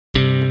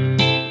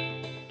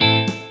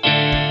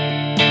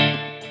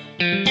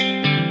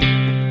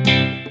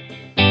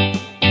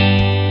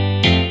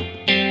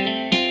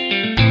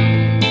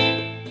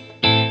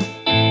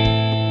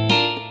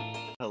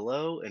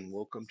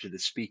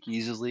Speak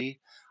Easily.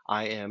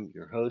 I am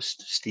your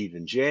host,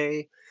 Stephen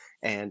J,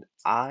 and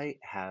I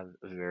have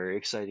a very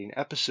exciting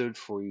episode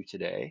for you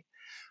today.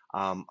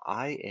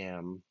 I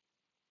am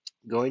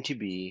going to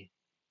be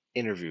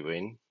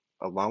interviewing,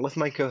 along with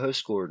my co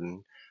host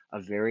Gordon, a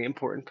very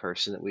important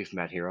person that we've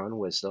met here on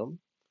Wisdom.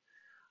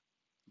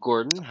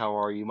 Gordon, how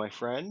are you, my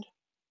friend?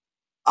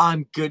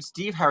 I'm good,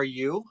 Steve. How are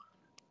you?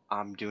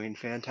 I'm doing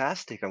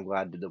fantastic. I'm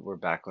glad that we're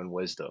back on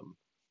Wisdom.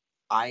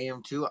 I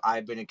am too.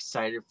 I've been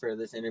excited for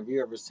this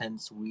interview ever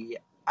since we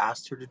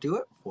asked her to do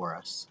it for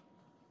us.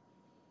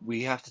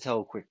 We have to tell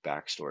a quick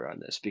backstory on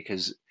this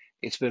because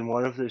it's been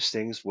one of those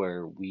things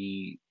where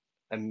we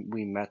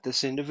met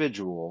this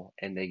individual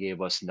and they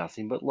gave us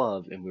nothing but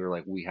love and we were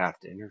like, we have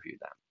to interview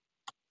them.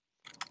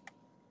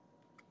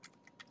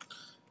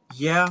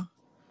 Yeah,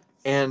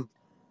 and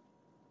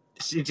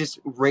she just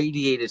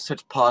radiated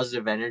such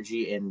positive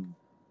energy and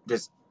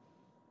just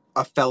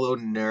a fellow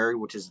nerd,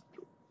 which is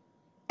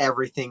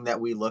everything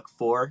that we look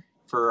for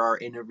our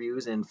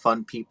interviews and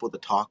fun people to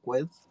talk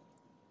with.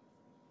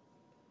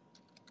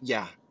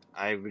 Yeah,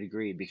 I would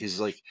agree because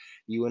like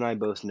you and I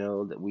both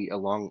know that we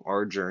along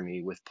our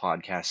journey with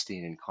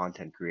podcasting and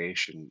content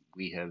creation,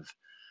 we have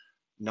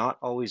not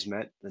always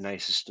met the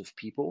nicest of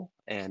people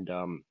and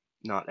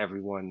not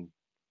everyone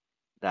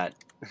that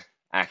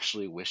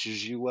actually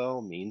wishes you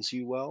well means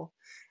you well.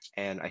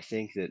 And I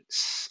think that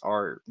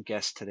our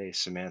guest today,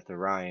 Samantha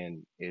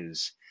Ryan,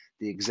 is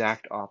the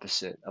exact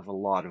opposite of a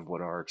lot of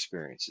what our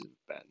experiences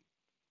have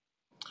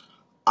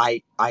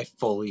been. I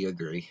fully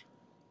agree.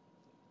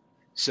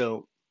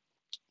 So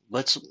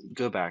let's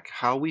go back.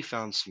 How we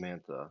found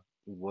Samantha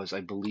was,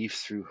 I believe,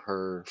 through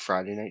her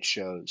Friday night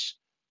shows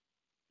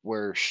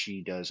where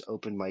she does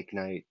open mic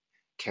night,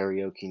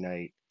 karaoke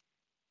night.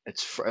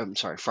 I'm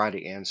sorry,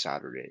 Friday and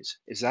Saturdays.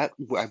 Is that,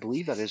 I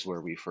believe that is where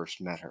we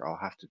first met her. I'll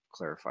have to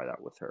clarify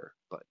that with her,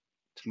 but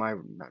to my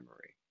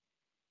memory.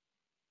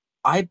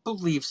 I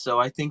believe so.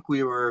 I think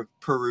we were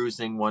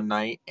perusing one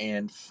night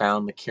and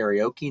found the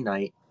karaoke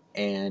night,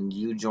 and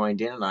you joined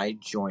in, and I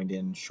joined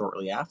in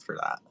shortly after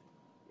that.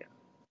 Yeah.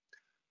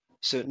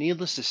 So,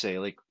 needless to say,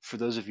 like for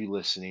those of you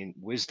listening,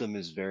 Wisdom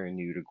is very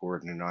new to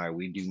Gordon and I.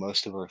 We do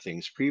most of our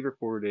things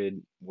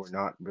pre-recorded. We're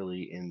not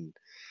really in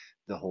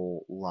the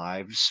whole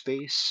live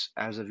space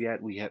as of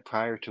yet. We had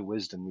prior to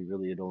Wisdom, we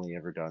really had only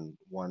ever done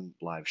one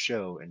live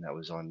show, and that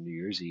was on New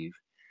Year's Eve.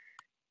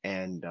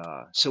 And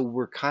so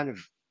we're kind of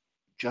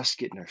just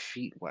getting our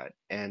feet wet.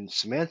 And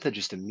Samantha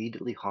just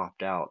immediately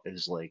hopped out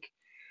as like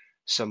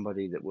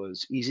somebody that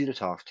was easy to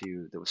talk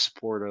to, that was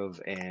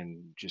supportive,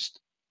 and just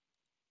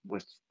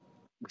with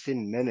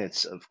within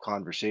minutes of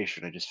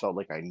conversation, I just felt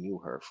like I knew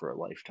her for a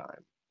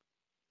lifetime.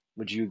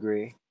 Would you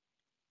agree?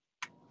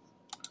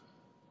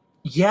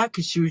 Yeah,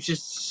 because she was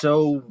just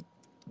so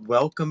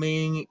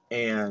welcoming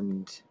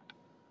and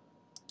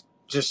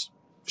just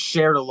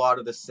shared a lot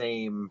of the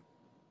same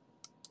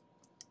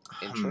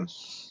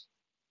Interests?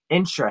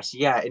 interests.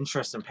 Yeah,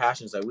 interests and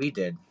passions that we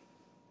did.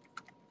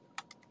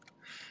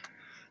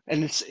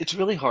 And it's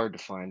really hard to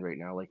find right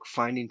now. Like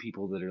finding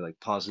people that are like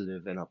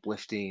positive and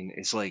uplifting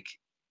is like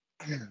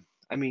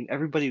I mean,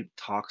 everybody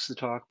talks the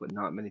talk, but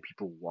not many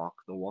people walk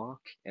the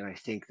walk. And I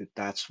think that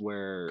that's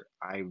where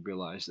I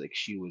realized like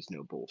she was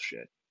no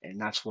bullshit. And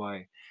that's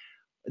why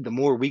the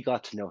more we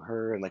got to know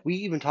her and like we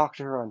even talked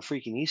to her on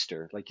freaking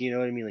Easter. Like, you know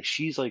what I mean? Like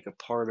she's like a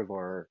part of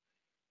our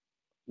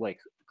like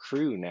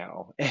crew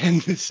now.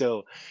 And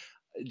so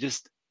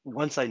just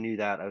once I knew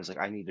that, I was like,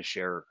 I need to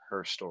share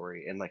her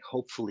story. And like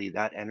hopefully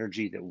that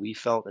energy that we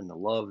felt and the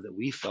love that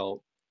we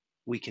felt,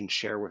 we can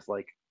share with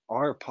like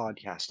our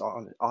podcast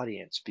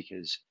audience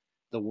because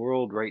the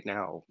world right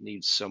now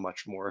needs so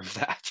much more of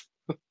that.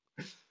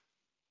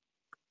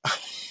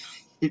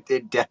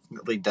 It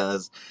definitely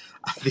does.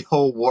 The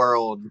whole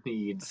world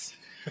needs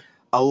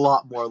a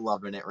lot more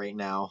love in it right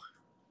now.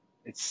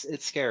 It's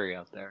scary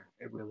out there.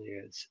 It really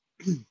is.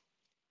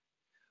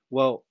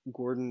 Well,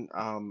 Gordon,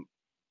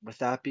 with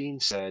that being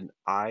said,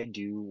 I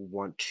do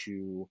want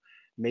to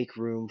make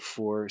room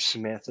for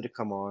Samantha to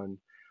come on.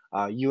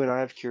 You and I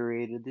have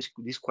curated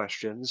these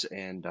questions,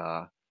 and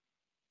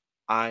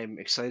I'm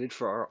excited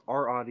for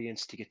our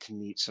audience to get to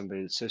meet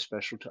somebody that's so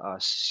special to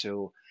us.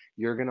 So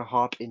you're gonna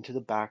hop into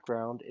the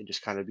background and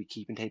just kind of be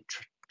keeping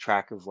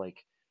track of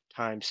like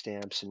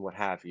timestamps and what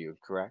have you,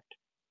 correct?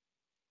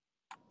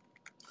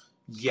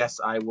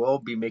 Yes, I will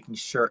be making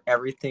sure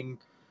everything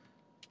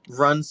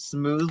runs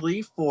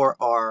smoothly for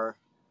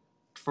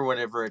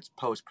whenever it's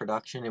post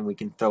production, and we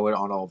can throw it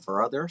on all of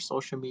our other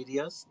social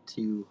medias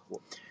to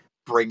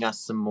bring us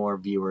some more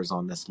viewers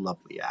on this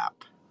lovely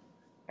app.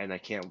 And I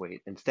can't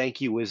wait. And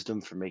thank you, Wisdom,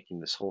 for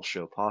making this whole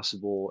show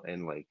possible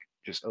and like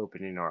just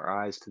opening our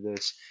eyes to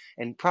this.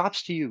 And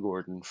props to you,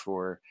 Gordon,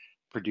 for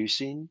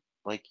producing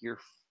like your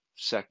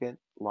second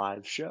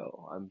live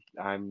show.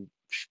 I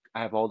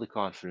have all the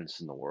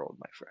confidence in the world,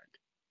 my friend.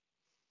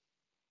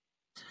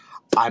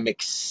 I'm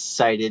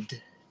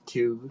excited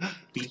to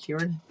be here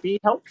and be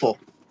helpful.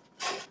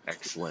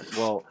 Excellent.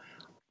 Well,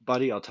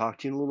 buddy, I'll talk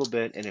to you in a little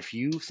bit. And if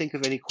you think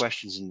of any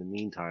questions in the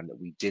meantime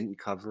that we didn't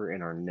cover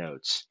in our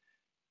notes,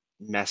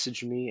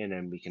 message me, and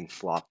then we can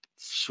flop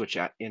switch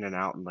out in and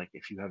out. And like,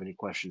 if you have any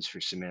questions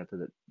for Samantha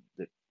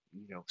that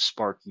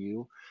spark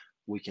you,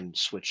 we can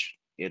switch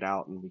it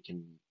out and we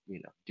can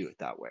do it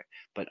that way.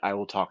 But I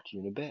will talk to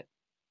you in a bit.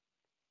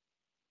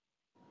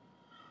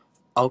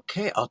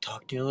 Okay, I'll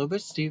talk to you in a little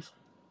bit, Steve.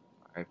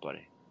 All right,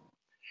 buddy.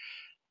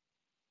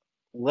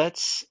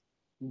 Let's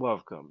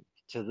welcome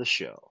to the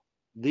show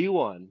the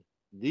one,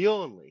 the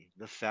only,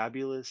 the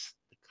fabulous,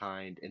 the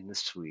kind, and the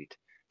sweet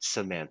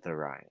Samantha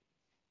Ryan.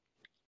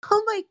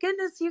 Oh my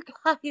goodness, you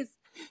guys.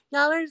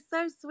 Y'all are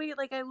so sweet.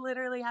 Like, I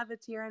literally have a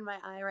tear in my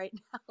eye right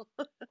now.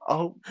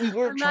 Oh, we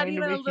weren't I'm not trying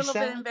to even a make you little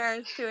bit sad.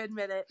 embarrassed to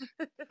admit it.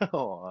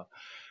 Oh,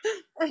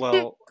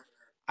 well,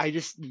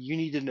 you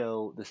need to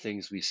know the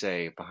things we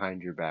say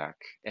behind your back,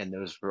 and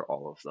those were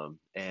all of them.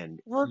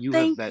 And Well, you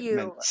have thank meant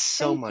you.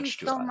 so Thank you much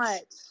to so us.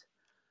 much.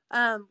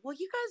 Well,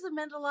 you guys have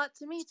meant a lot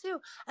to me too.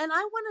 And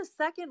I want to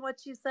second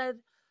what you said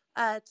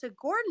to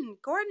Gordon.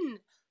 Gordon,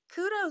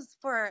 kudos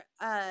for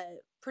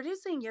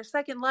producing your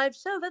second live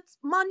show. That's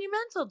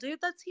monumental, dude.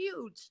 That's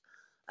huge.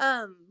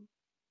 Um,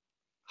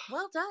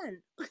 well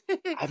done.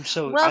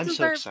 Well I'm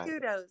so deserved excited.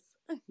 kudos.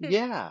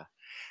 Yeah.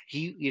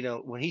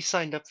 When he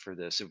signed up for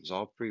this, it was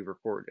all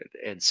pre-recorded.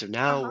 And so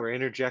now Uh-huh. we're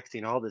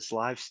interjecting all this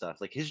live stuff.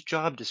 Like his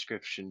job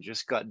description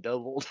just got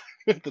doubled.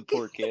 The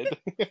poor kid.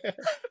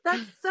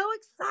 That's so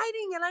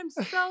exciting, and I'm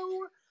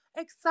so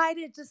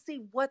excited to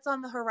see what's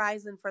on the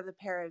horizon for the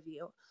pair of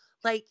you.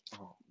 Like,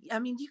 Oh. I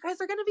mean, you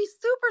guys are going to be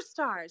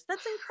superstars.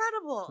 That's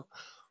incredible.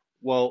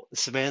 Well,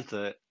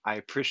 Samantha, I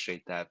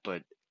appreciate that,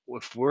 but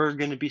if we're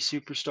going to be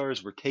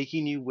superstars, we're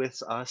taking you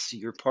with us.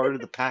 You're part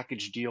of the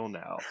package deal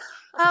now.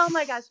 Oh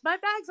my gosh, my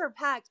bags are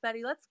packed,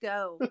 Betty. Let's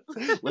go.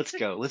 Let's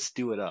go. Let's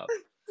do it up.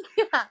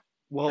 Yeah.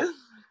 Well,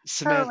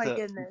 Oh my Samantha,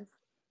 goodness.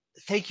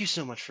 thank you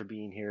so much for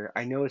being here.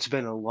 I know it's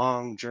been a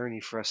long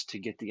journey for us to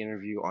get the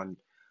interview on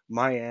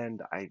my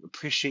end. I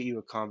appreciate you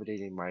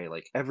accommodating my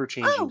like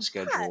ever-changing Oh yeah.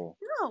 schedule.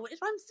 No,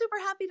 I'm super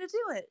happy to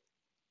do it.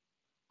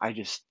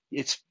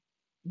 It's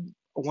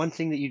one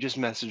thing that you just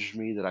messaged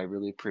me that I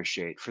really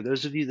appreciate. For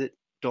those of you that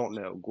don't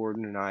know,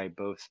 Gordon and I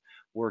both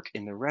work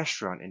in the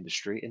restaurant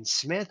industry, and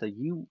Samantha,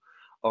 you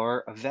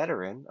are a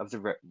veteran of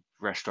the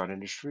restaurant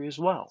industry as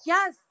well.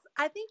 Yes,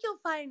 I think you'll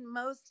find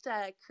most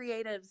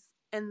creatives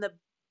in the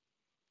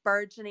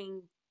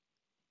burgeoning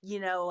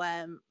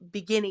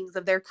beginnings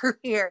of their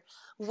career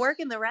work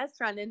in the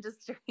restaurant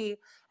industry,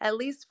 at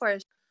least for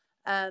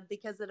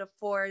because it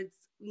affords,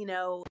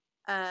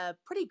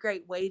 pretty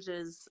great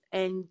wages,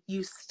 and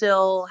you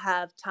still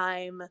have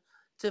time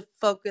to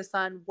focus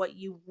on what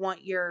you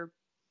want your,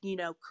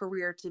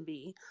 career to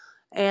be.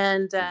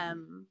 And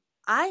Mhm.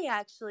 I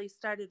actually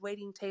started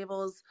waiting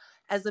tables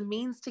as a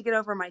means to get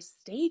over my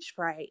stage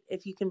fright,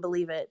 if you can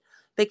believe it,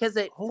 because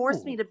it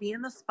forced me Oh, to be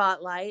in the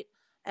spotlight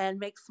and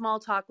make small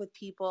talk with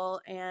people,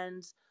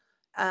 and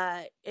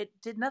it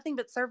did nothing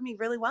but serve me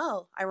really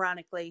well,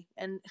 ironically,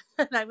 and,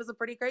 and I was a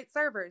pretty great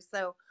server.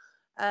 So,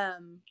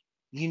 um,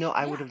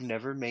 I would yeah, have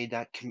never made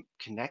that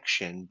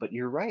connection, but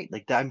you're right.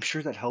 Like that, I'm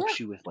sure that yeah. helps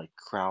you with like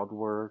crowd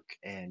work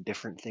and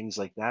different things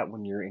like that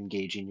when you're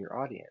engaging your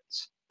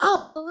audience.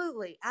 Oh,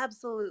 absolutely,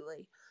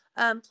 absolutely.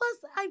 Plus,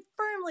 I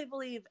firmly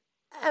believe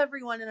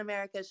everyone in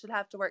America should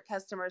have to work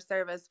customer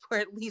service for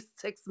at least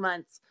 6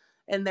 months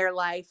in their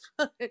life,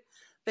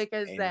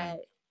 because Amen.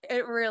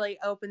 it really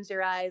opens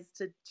your eyes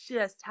to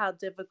just how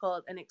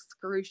difficult and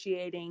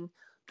excruciating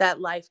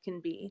that life can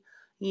be.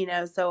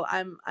 So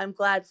I'm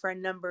glad for a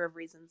number of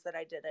reasons that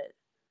I did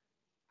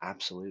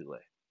Absolutely.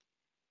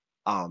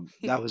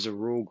 That it. was a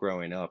rule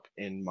growing up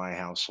in my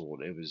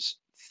household. It was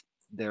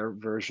their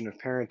version of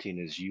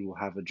parenting is you will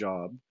have a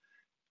job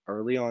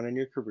early on in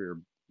your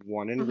career,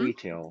 one in Mhm.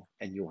 retail,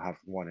 and you'll have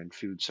one in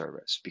food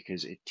service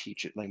because it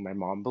teaches, like my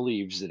mom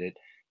believes that it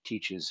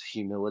teaches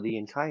humility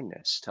and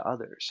kindness to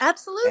others. And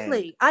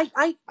Absolutely, I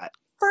I,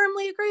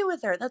 firmly agree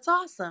with her. That's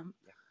awesome.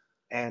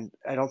 and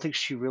I don't think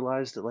she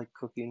realized that like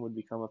cooking would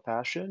become a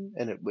passion,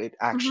 and it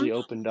actually Mhm.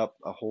 opened up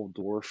a whole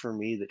door for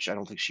me that I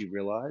don't think she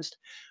realized.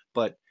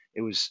 But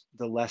it was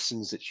the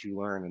lessons that you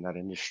learn in that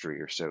industry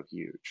are so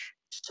huge.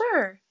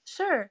 Sure,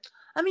 sure.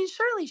 I mean,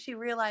 surely she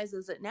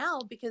realizes it now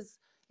because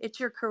it's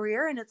your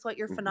career and it's what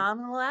you're Mhm.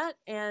 phenomenal at.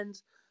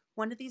 And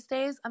one of these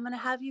days, I'm going to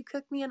have you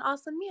cook me an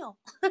awesome meal.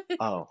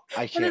 Oh,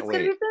 I And can't it's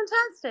going to wait. be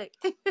fantastic.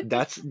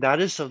 That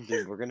is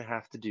something we're gonna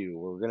have to do.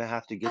 We're gonna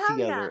have to get Oh,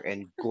 together, yeah.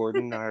 and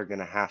Gordon and I are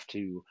gonna have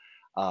to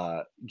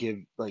give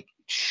like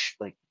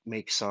like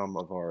make some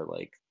of our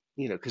like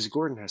because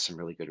Gordon has some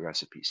really good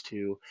recipes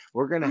too.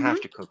 We're gonna have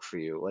Hmm. to cook for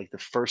you. Like the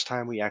first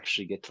time we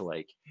actually get to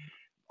like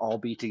all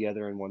be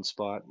together in one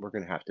spot, we're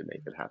gonna have to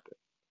make it happen.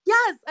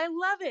 Yes, I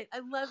love it. I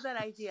love that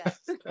idea.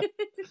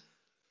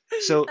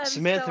 So That is so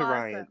Samantha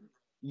Ryan, awesome.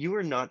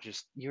 you're not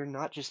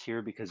just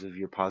here because of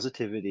your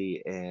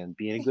positivity and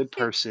being a good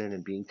person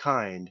and being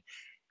kind.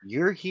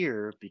 You're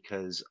here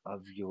because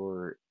of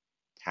your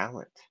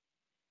talent.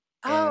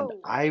 And Oh,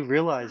 I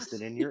realized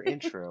that gosh. in your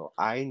intro,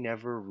 I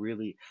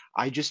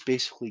just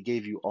basically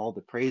gave you all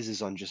the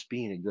praises on just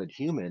being a good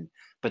human,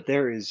 but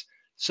there is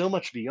so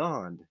much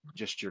beyond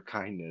just your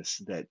kindness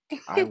that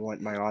I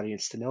want my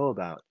audience to know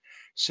about.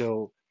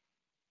 So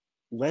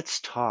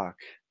let's talk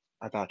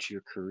about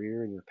your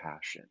career and your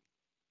passion,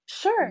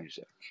 Sure,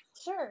 music.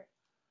 sure.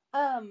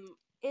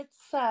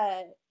 It's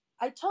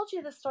I told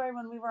you the story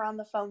when we were on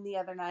the phone the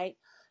other night.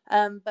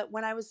 But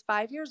when I was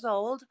 5 years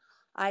old,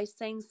 I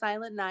sang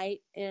Silent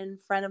Night in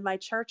front of my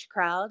church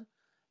crowd,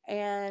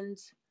 and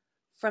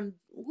from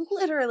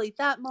literally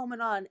that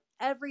moment on,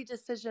 every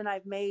decision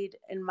I've made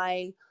in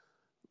my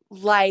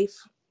life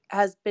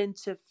has been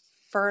to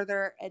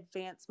further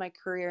advance my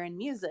career in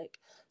music.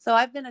 So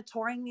I've been a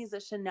touring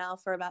musician now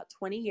for about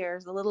 20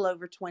 years, a little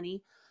over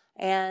 20,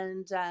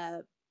 and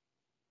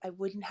I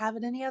wouldn't have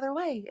it any other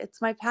way.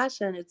 It's my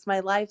passion. It's my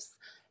life's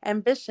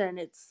ambition.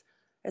 It's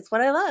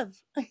what I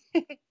love.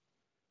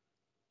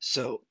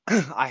 So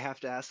I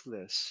have to ask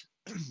this.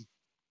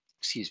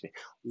 Excuse me.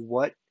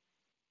 What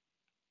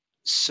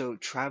So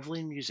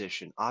traveling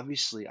musician,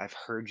 obviously I've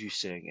heard you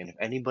sing, and if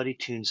anybody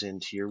tunes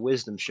into your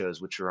wisdom shows,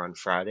 which are on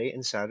Friday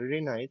and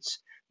Saturday nights,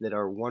 that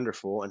are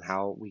wonderful and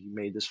how we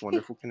made this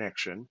wonderful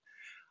connection,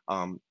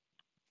 um,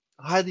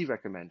 highly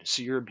recommend.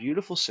 So you're a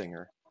beautiful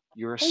singer,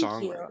 you're a Thank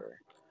you. songwriter.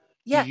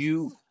 Do Yes.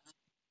 you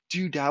do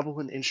you dabble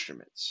in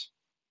instruments?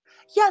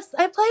 Yes,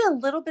 I play a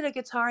little bit of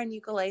guitar and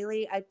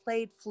ukulele. I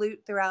played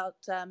flute throughout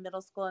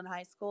middle school and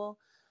high school.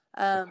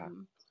 Okay.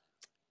 Um,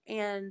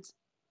 and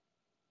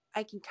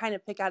I can kind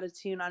of pick out a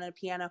tune on a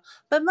piano,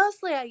 but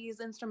mostly I use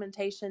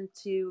instrumentation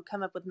to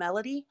come up with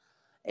melody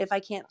if I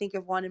can't think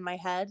of one in my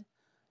head.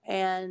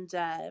 And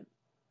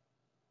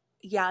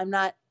yeah, I'm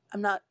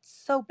not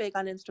so big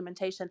on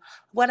instrumentation.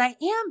 What I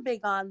am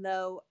big on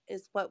though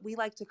is what we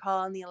like to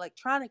call in the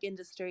electronic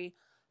industry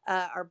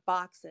are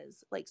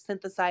boxes, like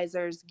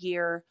synthesizers,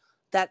 gear,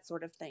 that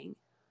sort of thing.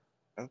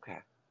 Okay.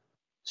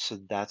 So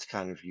that's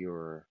kind of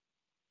your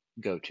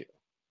go-to.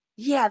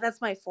 Yeah,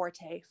 that's my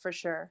forte for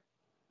sure.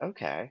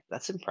 Okay,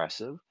 that's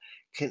impressive.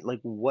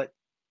 What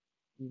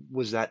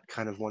was that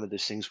kind of one of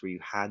those things where you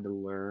had to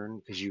learn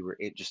because you were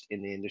just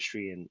in the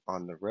industry and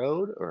on the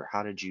road, or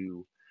how did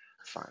you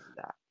find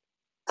that?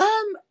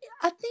 Um,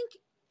 I think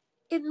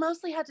it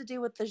mostly had to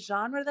do with the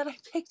genre that I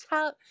picked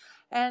out,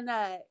 and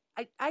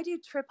I do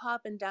trip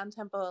hop and down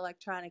tempo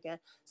electronica,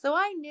 so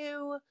I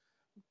knew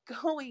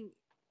going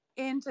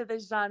into the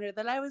genre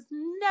that I was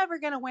never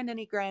going to win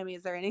any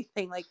Grammys or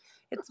anything. Like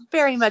it's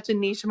very much a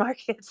niche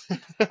market,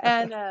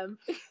 and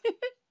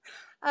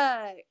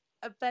uh,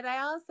 but I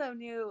also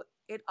knew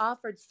it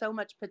offered so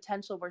much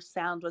potential where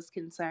sound was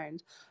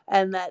concerned,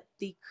 and that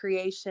the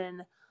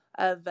creation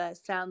of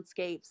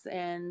soundscapes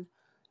and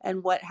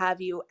what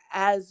have you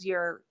as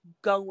you're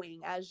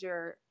going, as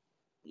you're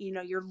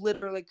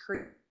literally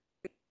creating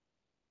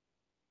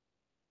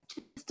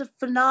just a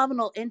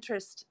phenomenal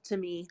interest to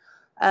me,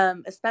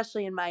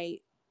 especially in my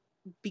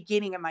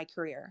beginning of my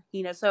career.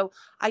 So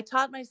I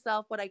taught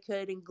myself what I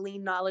could and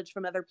gleaned knowledge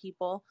from other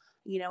people,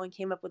 and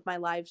came up with my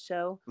live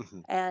show.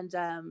 Mhm.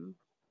 And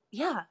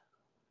yeah,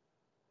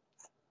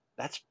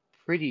 That's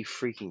pretty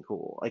freaking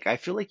cool. Like, I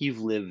feel like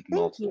you've lived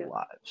thank multiple you.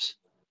 lives.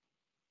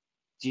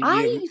 Do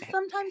you I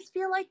sometimes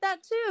feel like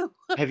that too.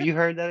 have you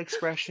heard that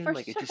expression? For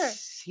Like, it just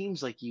sure.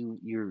 seems like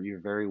you're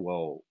very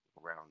well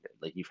rounded.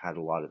 Like you've had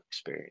a lot of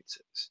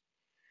experiences.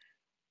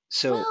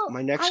 So Well,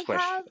 my next I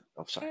question. have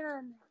Oh, sorry.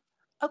 an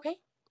okay.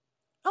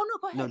 Oh no,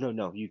 go No, ahead. no,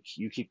 no. You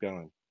keep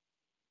going.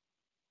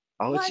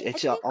 Oh, Well, it's I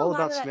it's think a all lot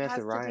about of that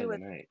Samantha has to do Ryan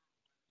with tonight.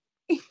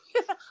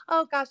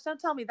 oh gosh, don't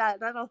tell me that.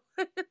 That'll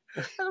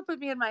that'll put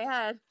me in my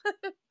head.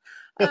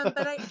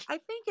 But I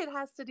think it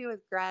has to do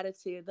with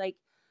gratitude. Like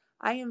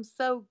I am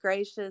so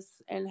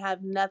gracious and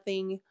have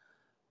nothing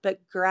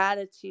but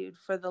gratitude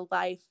for the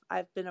life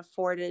I've been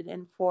afforded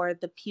and for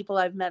the people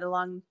I've met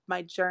along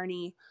my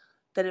journey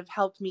that have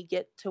helped me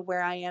get to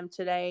where I am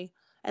today,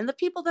 and the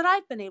people that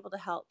I've been able to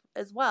help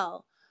as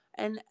well.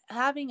 And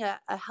having a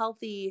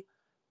healthy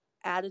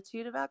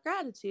attitude about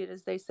gratitude,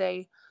 as they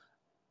say,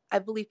 I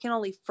believe can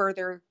only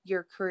further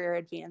your career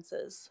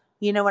advances.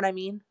 You know what I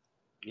mean?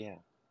 Yeah.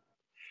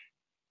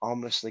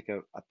 Almost like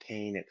a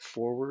paying it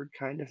forward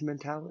kind of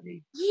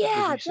mentality,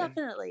 would Yeah, you say?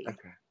 definitely.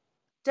 Okay,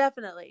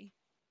 Definitely.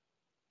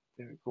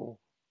 very cool.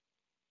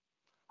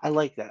 I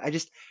like that.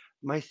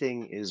 My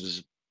thing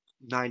is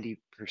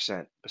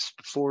 90%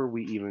 before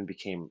we even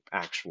became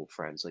actual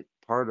friends. Like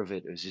part of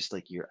it was just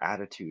like your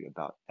attitude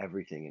about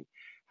everything and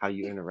how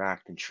you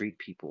interact and treat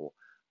people.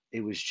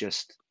 It was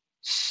just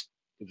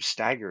it was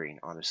staggering,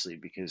 honestly,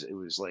 because it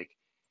was like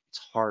it's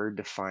hard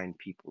to find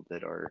people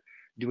that are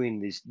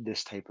doing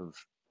this type of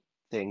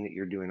thing that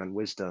you're doing on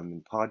wisdom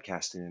and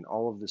podcasting and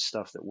all of this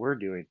stuff that we're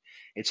doing.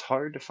 It's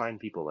hard to find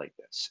people like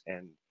this,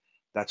 and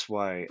that's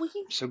why I'm We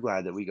so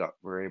glad that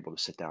we're able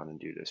to sit down and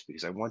do this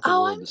because I want the Oh,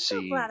 world I'm to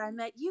so glad see I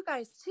met you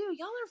guys too.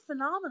 Y'all are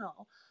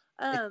phenomenal.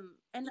 it.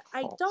 And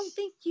I Oh, don't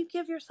think you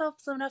give yourself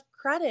enough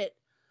credit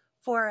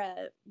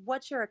for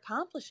what you're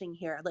accomplishing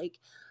here. Like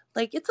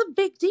it's a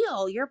big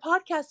deal. Your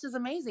podcast is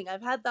amazing.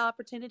 I've had the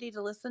opportunity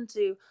to listen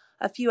to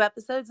a few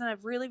episodes and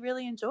I've really,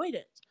 really enjoyed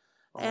it.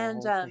 And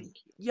Oh, thank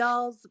you.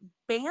 y'all's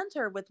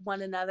banter with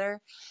one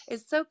another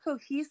is so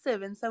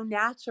cohesive and so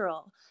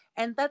natural.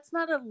 And that's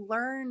not a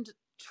learned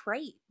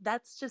trait.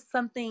 That's just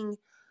something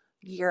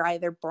you're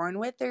either born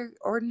with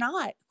or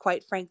not,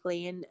 quite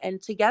frankly.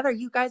 And together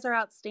you guys are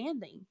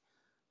outstanding.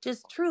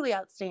 Just truly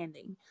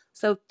outstanding.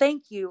 So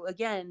thank you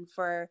again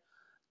for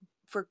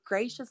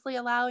graciously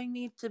allowing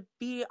me to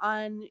be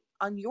on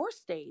your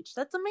stage.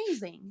 That's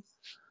amazing.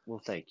 Well,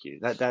 thank you.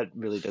 That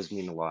really does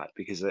mean a lot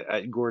because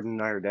Gordon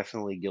and I are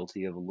definitely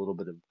guilty of a little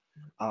bit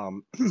of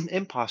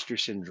imposter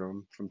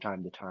syndrome from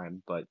time to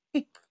time, but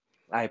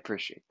I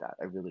appreciate that.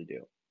 I really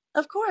do.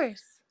 Of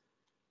course.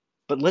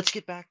 But let's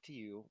get back to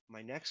you.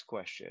 My next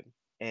question,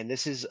 and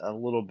this is a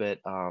little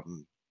bit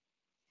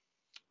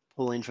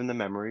pulling from the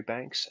memory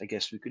banks, I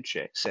guess we could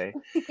say.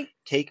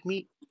 Take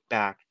me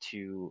back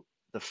to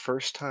the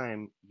first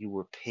time you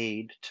were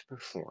paid to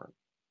perform.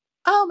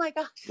 Oh my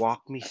gosh.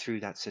 Walk me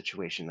through that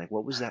situation. Like,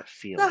 what was that So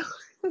feeling?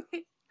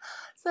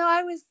 so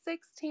I was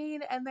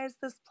 16 and there's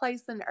this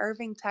place in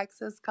Irving,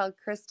 Texas called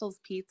Crystal's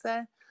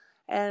Pizza.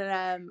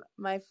 And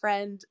my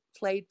friend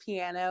played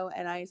piano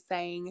and I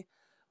sang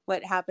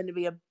what happened to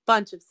be a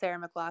bunch of Sarah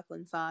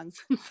McLachlan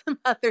songs and some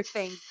other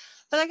things.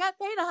 But I got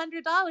paid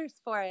 $100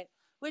 for it,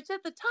 which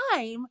at the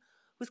time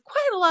was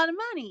quite a lot of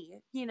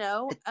money,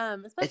 At,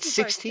 at especially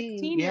for a 16,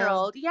 16-year yeah,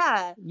 old.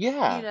 Yeah, you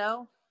yeah.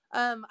 know.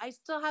 I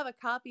still have a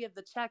copy of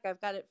the check. I've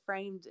got it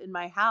framed in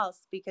my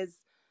house because,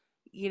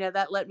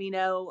 that let me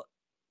know,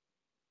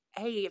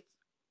 hey, if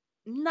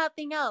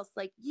nothing else,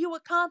 like you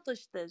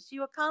accomplished this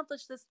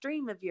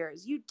dream of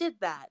yours, you did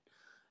that.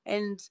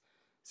 And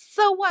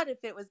so what if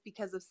it was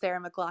because of Sarah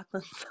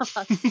McLachlan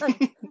songs?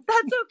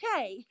 That's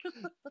okay.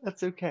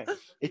 That's okay.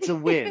 It's a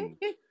win.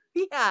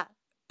 Yeah.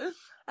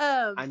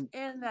 I'm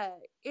And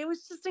it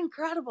was just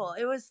incredible.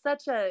 It was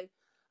such a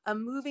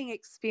moving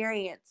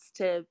experience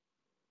to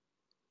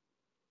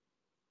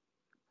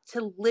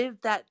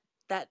live that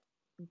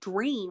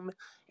dream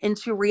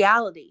into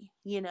reality.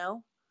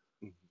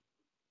 mhm.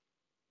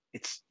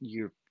 It's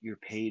you're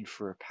paid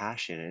for a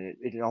passion, and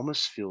it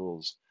almost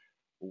feels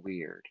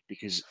weird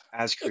because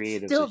as It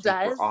creatives, I still think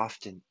does.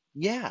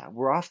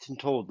 we're often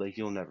told like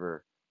you'll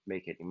never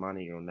make any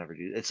money, you'll never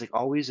do it's like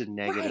always a Right.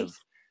 negative.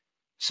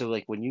 So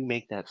like when you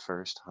make that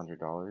first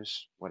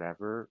 $100,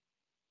 whatever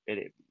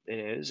it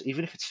is,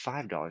 even if it's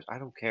 $5, I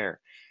don't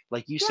care.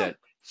 Like you Yeah. said,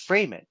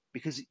 frame it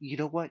because you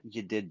know what?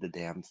 You did the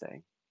damn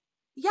thing.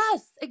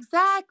 Yes,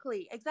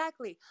 exactly.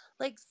 Exactly.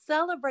 Like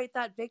celebrate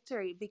that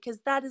victory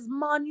because that is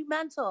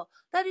monumental.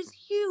 That is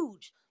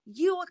huge.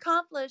 You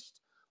accomplished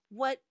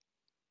what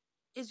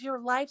is your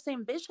life's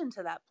ambition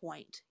to that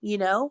point,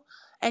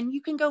 and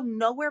you can go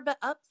nowhere but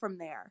up from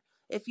there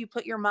if you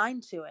put your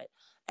mind to it.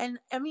 And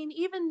I mean,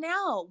 even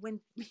now, when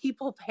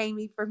people pay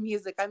me for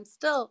music, I'm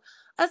still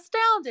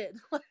astounded.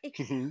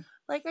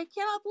 Like I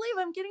cannot believe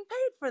I'm getting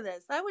paid for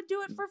this. I would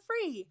do it for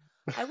free.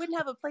 I wouldn't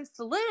have a place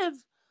to live,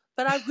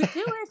 but I would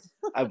do it.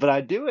 But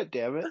I do it,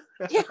 damn it.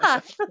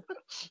 Yeah.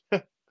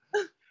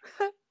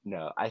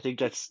 No, I think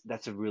that's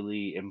a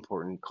really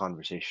important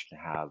conversation to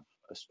have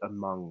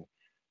among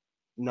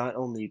not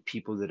only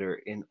people that are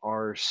in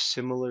our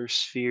similar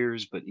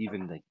spheres, but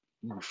even like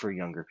for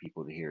younger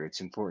people to hear.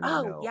 It's important to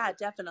Oh, know, yeah,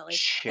 definitely. And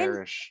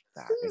cherish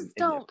that please and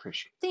don't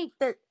appreciate. think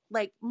that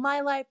like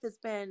my life has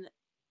been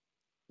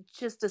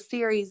just a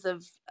series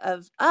of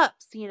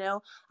ups.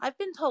 I've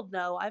been told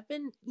no. I've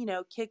been,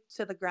 kicked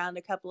to the ground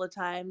a couple of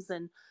times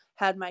and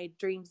had my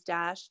dreams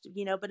dashed,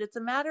 but it's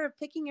a matter of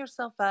picking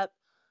yourself up,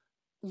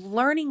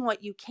 learning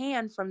what you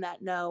can from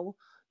that no,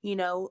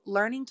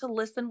 learning to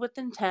listen with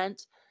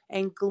intent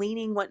and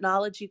gleaning what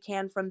knowledge you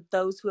can from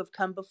those who have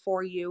come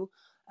before you,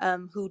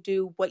 who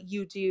do what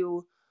you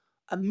do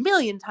a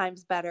million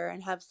times better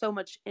and have so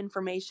much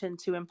information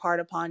to impart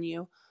upon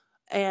you.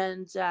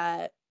 And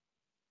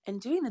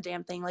doing the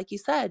damn thing, like you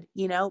said,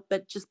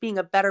 but just being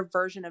a better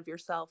version of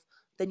yourself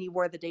than you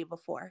were the day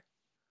before.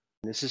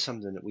 This is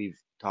something that we've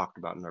talked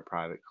about in our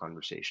private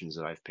conversations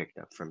that I've picked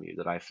up from you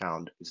that I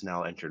found is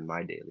now entered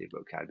my daily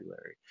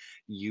vocabulary.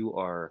 You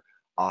are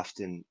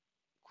often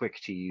quick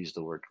to use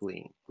the word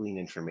glean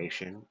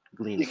information,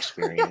 glean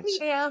experience.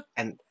 Yeah.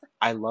 And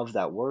I love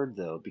that word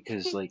though,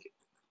 because like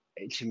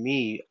to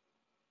me,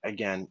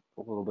 again,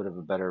 a little bit of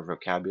a better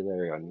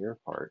vocabulary on your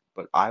part,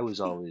 but I was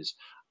always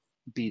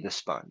be the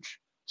sponge,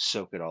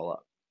 soak it all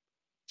up.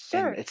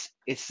 And Sure.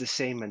 it's the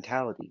same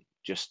mentality,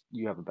 just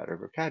you have a better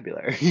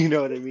vocabulary. You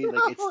know what I mean?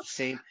 Like No,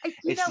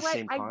 you it's know the what?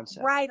 same I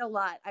concept. write a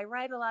lot. I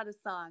write a lot of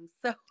songs,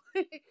 so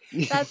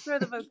that's where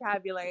the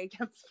vocabulary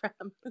comes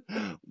from.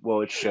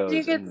 Well, it You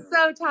shows, get and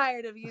so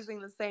tired of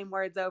using the same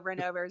words over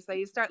and over, so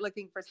you start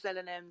looking for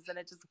synonyms, and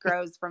it just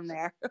grows from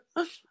there.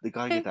 they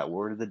gotta get that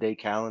word of the day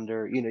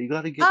calendar. You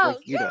gotta get Oh,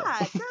 like, yeah,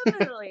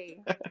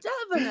 definitely.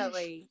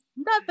 Definitely.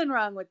 Nothing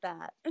wrong with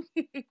that.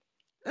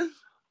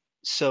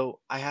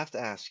 So I have to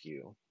ask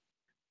you,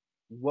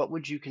 what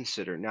would you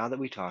consider now that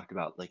we talked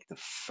about like the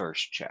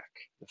first check,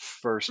 the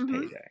first Hmm.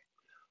 payday?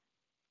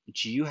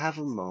 Do you have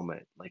a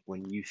moment like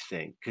when you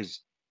think,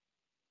 because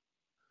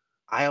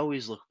I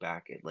always look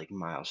back at like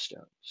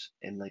milestones,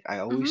 and like I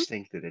Hmm. always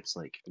think that it's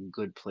like a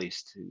good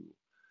place to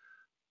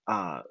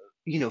uh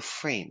you know,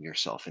 frame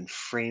yourself and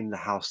frame the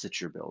house that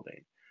you're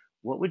building.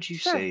 What would you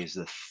Sure. say is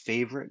the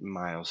favorite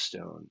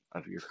milestone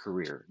of your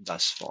career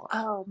thus far?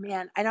 Oh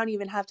man, I don't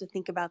even have to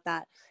think about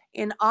that.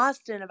 In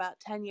Austin, about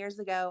 10 years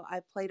ago,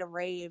 I played a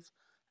rave,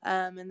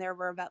 and there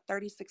were about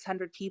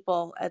 3,600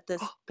 people at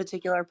this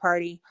particular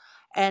party.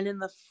 And in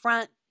the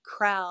front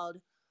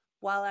crowd,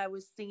 while I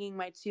was singing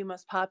my two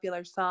most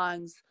popular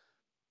songs,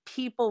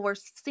 people were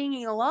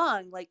singing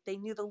along like they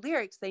knew the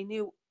lyrics, they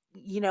knew,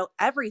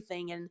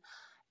 everything.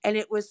 And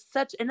it was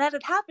such, and that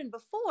had happened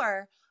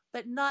before,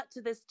 but not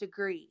to this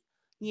degree.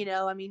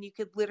 I mean, you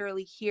could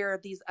literally hear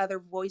these other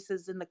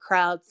voices in the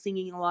crowd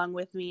singing along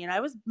with me, and I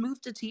was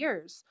moved to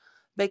tears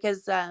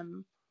because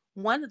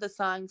one of the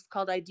songs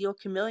called Ideal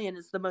Chameleon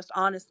is the most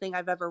honest thing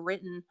I've ever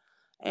written.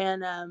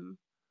 And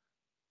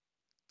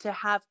to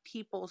have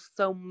people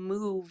so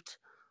moved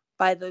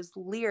by those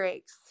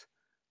lyrics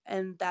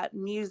and that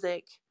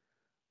music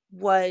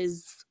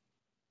was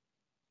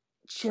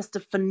just a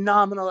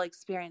phenomenal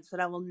experience that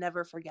I will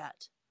never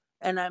forget,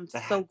 and I'm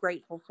so That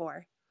grateful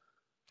for.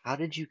 How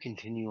did you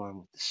continue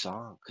on with the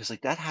song? Because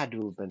like that had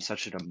to have been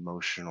such an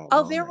emotional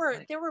Oh, there moment. were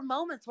Like, there were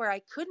moments where I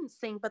couldn't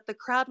sing, but the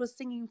crowd was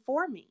singing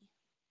for me.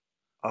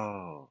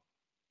 oh,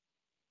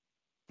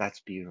 that's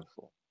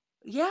beautiful.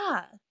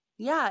 Yeah.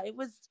 Yeah, it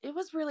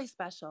was really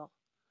special.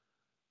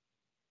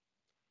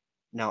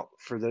 Now,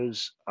 for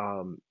those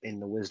in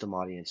the wisdom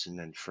audience, and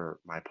then for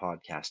my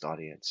podcast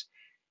audience,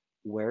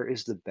 where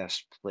is the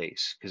best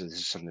place? Because this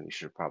is something we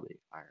should have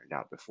probably ironed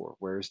out before.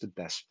 Where is the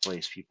best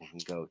place people can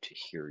go to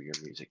hear your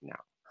music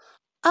now?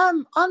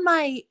 On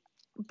my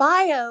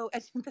bio, I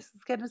think this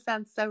is gonna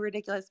sound so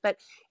ridiculous, but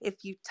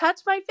if you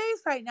touch my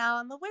face right now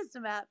on the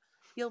Wisdom app,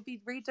 you'll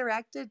be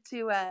redirected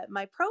to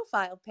my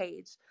profile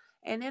page.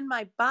 And in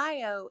my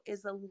bio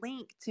is a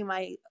link to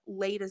my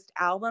latest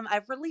album.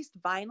 I've released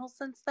vinyl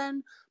since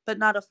then, but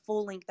not a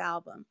full length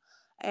album.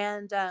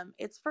 And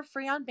it's for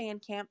free on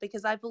Bandcamp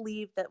because I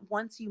believe that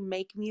once you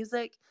make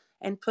music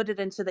and put it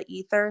into the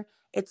ether,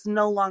 it's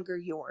no longer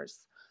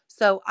yours.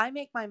 So I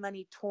make my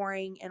money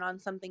touring and on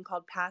something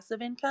called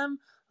passive income.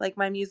 Like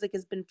my music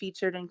has been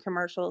featured in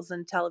commercials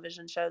and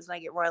television shows, and I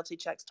get royalty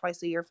checks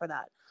twice a year for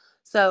that.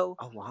 So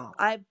Oh wow.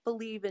 I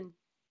believe in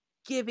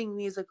giving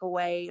music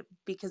away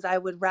because I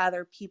would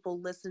rather people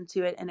listen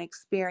to it and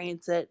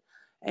experience it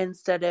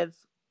instead of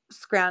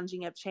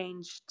scrounging up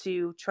change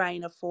to try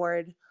and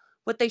afford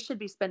what they should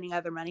be spending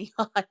other money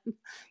on,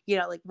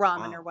 like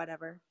ramen or Wow.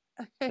 whatever.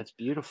 That's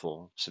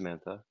beautiful,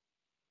 Samantha.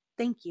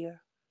 Thank you.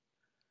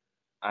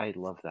 I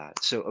love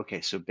that. So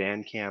okay, so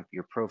Bandcamp,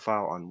 your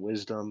profile on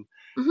Wisdom.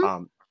 Hmm.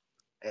 Um,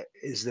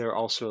 is there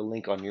also a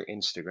link on your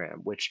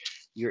Instagram,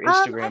 which your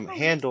I Instagram believe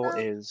handle so.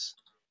 is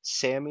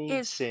Sammy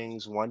Is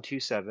Sings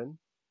 127,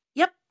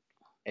 Yep,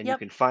 and you yep,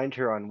 can find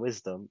her on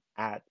Wisdom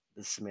at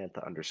the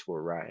Samantha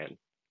underscore Ryan.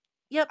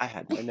 yep. I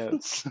had my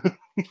notes.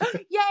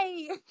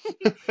 Yay!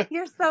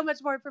 You're so much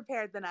more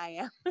prepared than I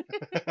am.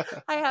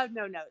 I have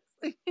no notes.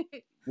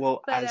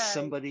 Well, But as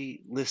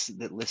somebody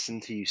that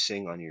listened to you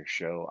sing on your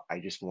show, I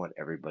just want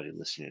everybody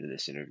listening to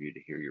this interview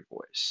to hear your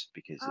voice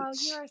because oh,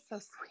 you it's are so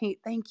sweet.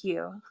 Thank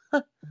you.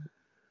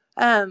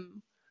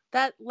 Um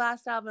that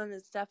last album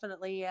is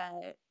definitely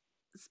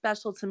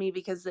special to me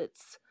because it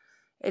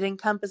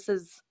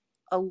encompasses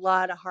a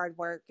lot of hard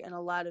work and a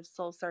lot of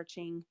soul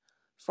searching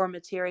for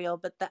material,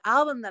 but the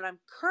album that I'm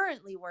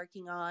currently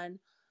working on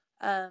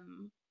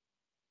um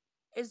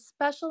is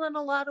special in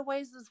a lot of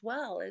ways as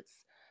well.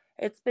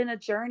 It's been a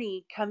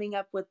journey coming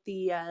up with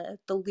the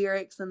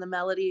lyrics and the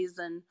melodies.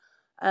 And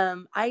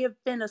I have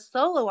been a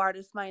solo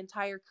artist my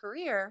entire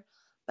career,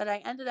 but I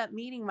ended up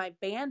meeting my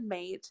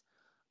bandmate.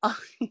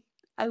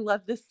 I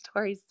love this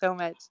story so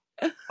much.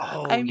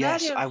 oh I met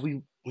yes, him. I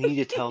we need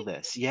to tell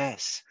this.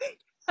 Yes.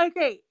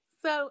 Okay,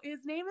 so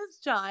his name is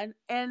John,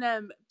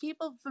 and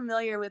people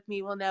familiar with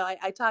me will know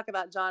I talk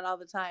about John all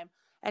the time,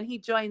 and he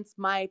joins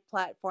my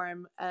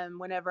platform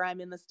whenever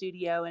I'm in the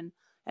studio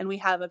and we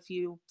have a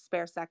few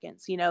spare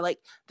seconds.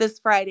 Like this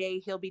Friday,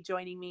 he'll be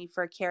joining me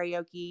for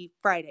karaoke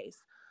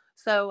Fridays.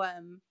 So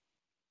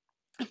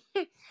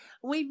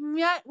we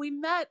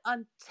met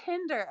on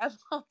Tinder of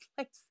all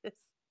places.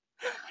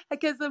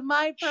 Because of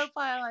my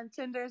profile on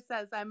Tinder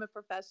says I'm a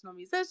professional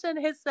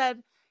musician. His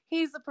said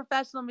he's a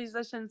professional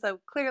musician. So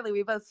clearly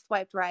we both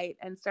swiped right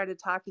and started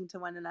talking to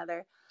one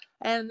another.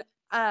 And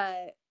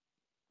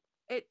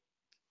it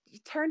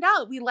turned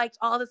out we liked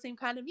all the same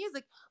kind of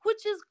music,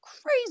 which is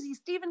crazy,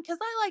 Stephen, because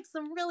I like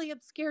some really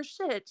obscure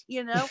shit.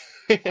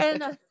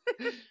 And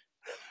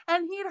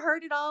and he'd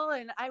heard it all,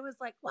 and I was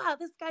like, wow,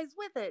 this guy's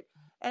with it.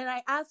 And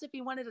I asked if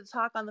he wanted to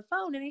talk on the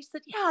phone, and he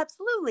said, yeah,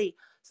 absolutely.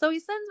 So he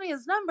sends me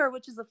his number,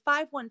 which is a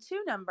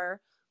 512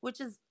 number, which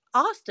is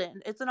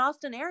Austin. It's an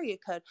Austin area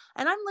code,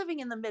 and I'm living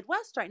in the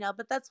Midwest right now,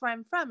 but that's where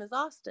I'm from, is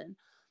Austin.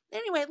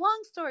 Anyway,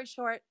 long story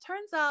short,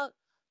 turns out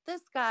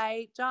this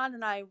guy John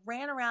and I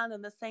ran around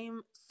in the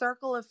same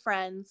circle of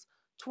friends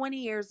 20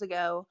 years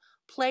ago,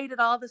 played at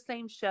all the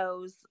same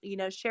shows,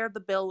 shared the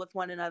bill with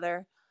one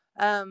another.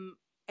 And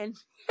and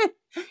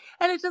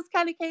it just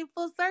kind of came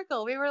full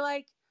circle. We were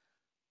like,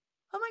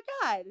 oh my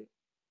God,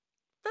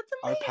 that's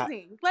Our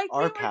amazing. Like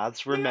our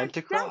paths were we were meant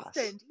to cross.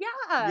 destined.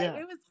 Yeah, Yeah.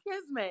 it was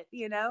kismet,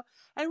 you know?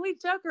 And we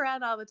joke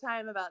around all the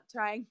time about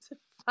trying to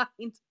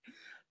find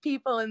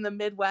people in the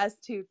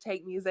Midwest who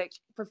take music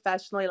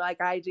professionally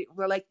like I do,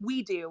 or like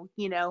we do,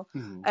 you know,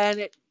 Mhm. and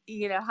it,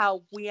 you know,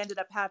 how we ended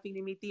up having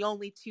to meet the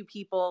only two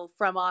people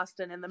from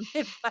Austin in the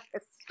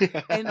Midwest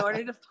in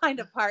order to find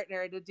a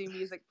partner to do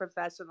music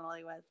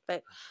professionally with.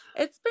 But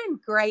it's been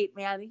great,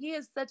 man. He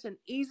is such an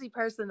easy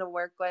person to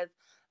work with.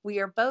 We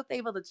are both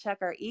able to check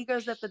our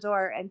egos at the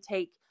door and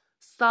take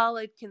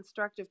solid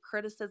constructive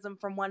criticism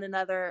from one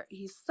another.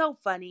 He's so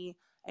funny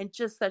and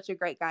just such a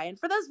great guy. And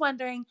for those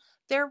wondering,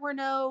 there were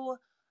no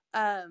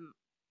um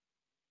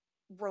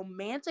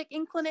romantic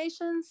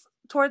inclinations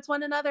towards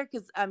one another,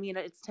 because I mean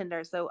it's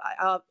Tinder, so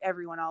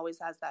everyone always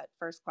has that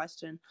first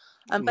question.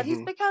 But he's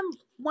Hmm. become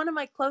one of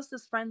my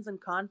closest friends and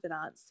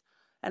confidants,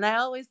 and I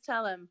always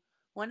tell him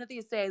one of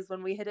these days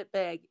when we hit it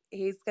big,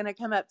 he's gonna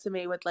come up to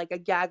me with like a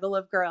gaggle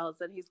of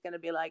girls, and he's gonna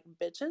be like,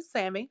 "Bitches,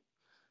 Sammy,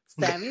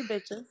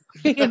 bitches,"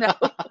 you know.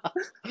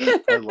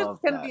 I It's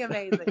love gonna that. be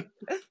amazing.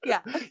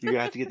 Yeah. You're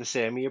gonna have to get the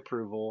Sammy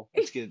approval.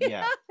 It's good.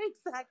 Yeah, Yeah.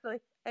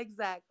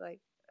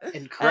 exactly.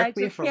 And And I correct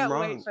me just if I'm can't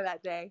wait wrong. for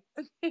that day.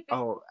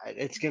 Oh,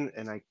 it's gonna,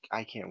 and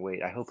I can't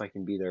wait. I hope I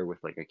can be there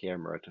with like a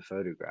camera to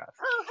photograph.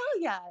 Oh,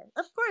 hell yeah.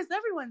 Of course,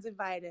 everyone's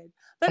invited,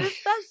 but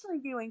especially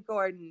you and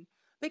Gordon,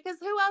 because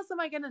who else am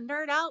I going to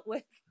nerd out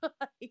with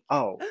like,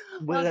 Oh,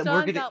 while well,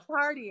 Dawn's out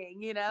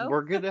partying, you know?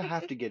 we're gonna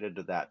have to get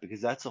into that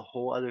because that's a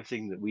whole other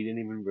thing that we didn't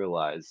even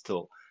realize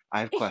till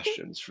I have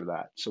questions for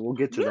that. So we'll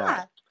get to that.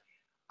 Yeah.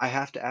 I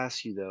have to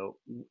ask you though,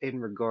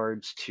 in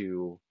regards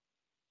to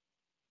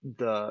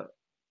the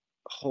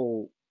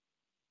whole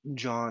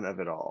John of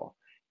it all,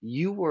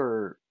 you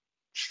were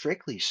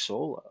strictly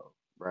solo,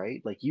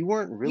 right? Like you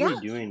weren't really Yeah.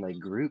 doing like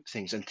group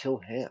things until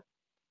him.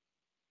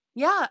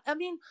 Yeah. I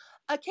mean,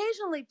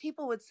 occasionally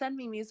people would send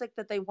me music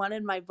that they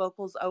wanted my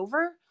vocals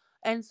over.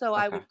 And so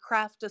I Okay. would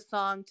craft a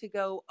song to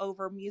go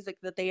over music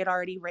that they had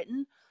already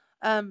written.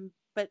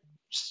 But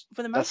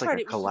for the That's most like part, a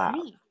it was just collab.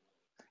 me.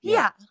 Yeah.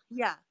 Yeah.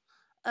 Yeah.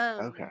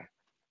 Um, Okay.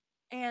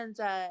 and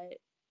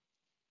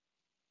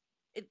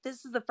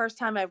this is the first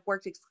time I've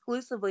worked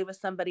exclusively with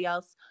somebody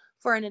else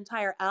for an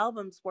entire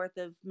album's worth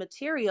of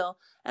material.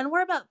 And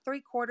we're about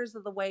 3/4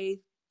 of the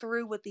way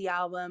through with the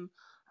album,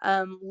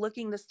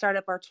 looking to start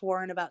up our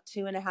tour in about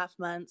 2.5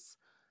 months.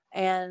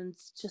 And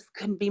just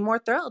couldn't be more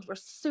thrilled. We're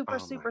super,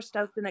 Oh my. super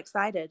stoked and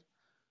excited.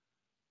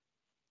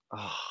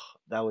 Oh,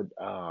 that would.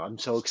 I'm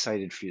so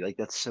excited for you. Like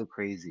that's so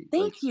crazy. Like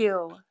Thank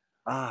you.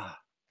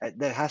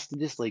 that has to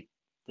just like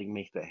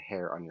make the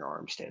hair on your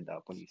arm stand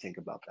up when you think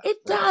about that. It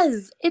Like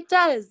does. It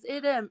does.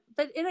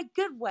 But in a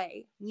good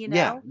way, you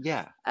yeah, know?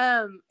 yeah.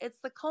 It's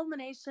the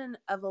culmination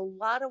of a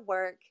lot of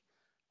work,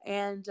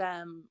 and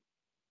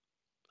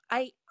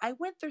I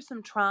went through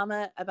some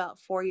trauma about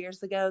 4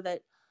 years ago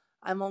that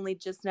I'm only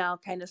just now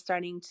kind of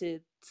starting to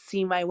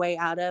see my way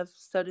out of,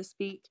 so to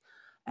speak.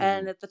 Hmm.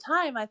 And at the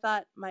time, I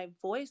thought my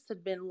voice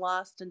had been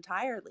lost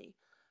entirely,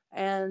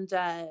 and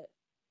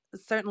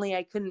certainly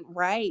I couldn't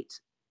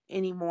write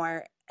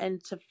anymore.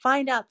 And to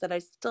find out that I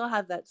still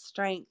have that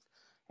strength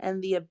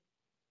and the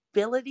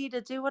ability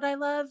to do what I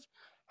love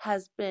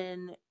has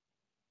been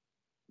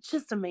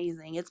just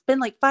amazing. It's been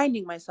like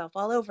finding myself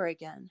all over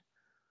again.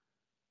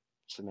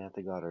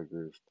 Samantha got her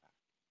groove.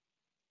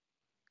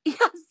 Yeah,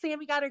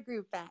 Sammy got her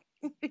groove back.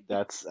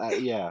 That's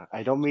yeah.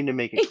 I don't mean to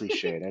make it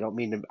cliche, and I don't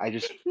mean to. I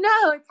just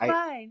No, it's I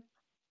fine.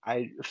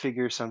 I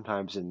figure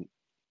sometimes in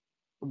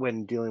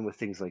when dealing with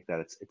things like that,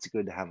 it's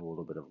good to have a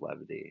little bit of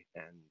levity,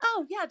 and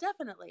Oh, yeah,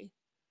 definitely.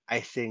 I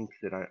think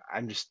that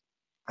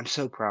I'm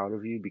so proud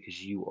of you because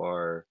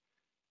you've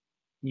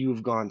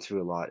gone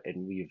through a lot,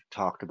 and we've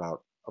talked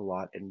about a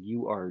lot, and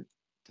you are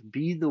to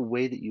be the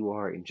way that you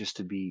are, and just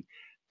to be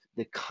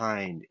the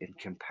kind and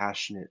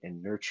compassionate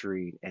and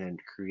nurturing and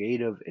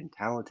creative and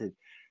talented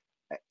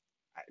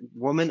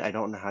woman. I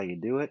don't know how you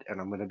do it, and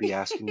I'm going to be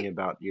asking you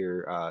about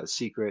your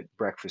secret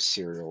breakfast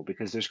cereal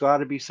because there's got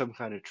to be some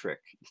kind of trick,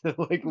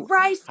 like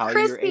Rice how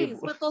you're Krispies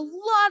able. with a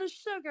lot of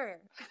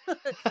sugar.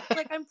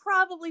 Like I'm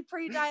probably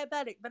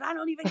pre-diabetic, but I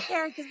don't even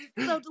care because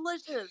it's so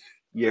delicious.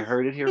 You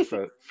heard it here,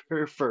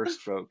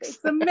 first, folks.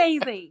 It's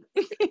amazing.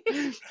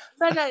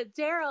 But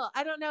Daryl,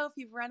 I don't know if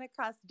you've run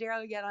across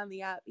Daryl yet on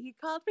the app. He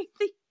called me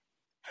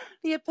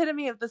the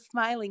epitome of the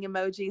smiling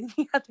emoji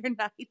the other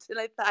night, and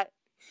I thought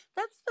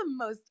that's the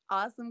most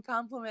awesome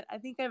compliment I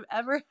think I've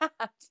ever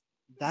had.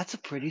 That's a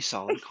pretty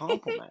solid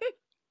compliment.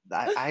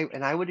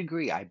 I would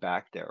agree. I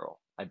back Daryl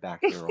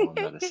on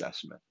that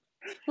assessment.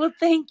 Well,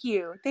 thank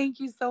you. Thank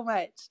you so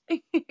much.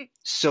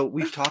 So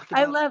we've talked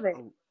I about. love it.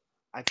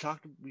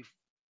 We've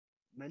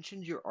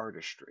mentioned your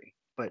artistry,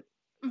 but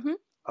Hmm.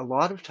 a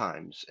lot of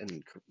times,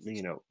 and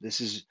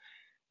this is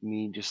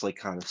me just like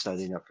kind of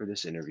studying up for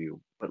this interview,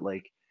 but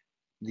like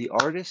the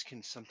artist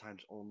can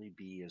sometimes only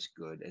be as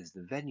good as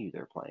the venue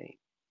they're playing.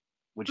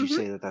 Would you Hmm.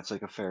 say that that's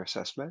like a fair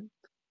assessment?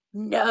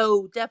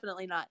 No,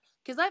 definitely not.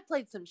 Because I've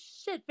played some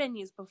shit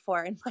venues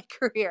before in my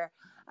career,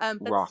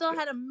 but Rocked still it.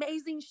 had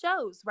amazing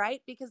shows,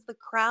 right? Because the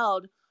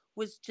crowd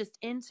was just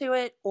into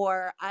it,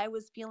 or I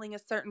was feeling a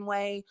certain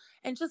way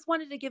and just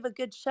wanted to give a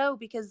good show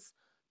because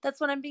that's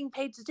what I'm being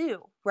paid to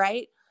do,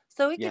 right?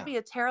 So it could Yeah. be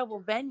a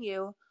terrible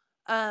venue,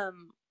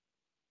 um,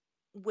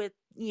 with,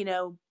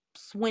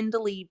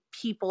 swindly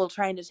people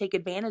trying to take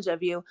advantage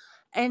of you,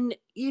 and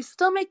you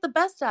still make the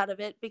best out of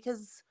it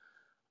because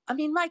I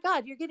mean, my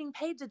God, you're getting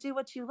paid to do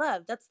what you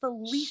love. That's the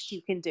least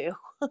you S- can do,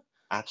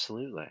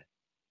 Absolutely.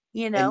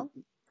 you And know?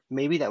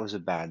 maybe that was a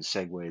bad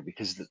segue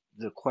because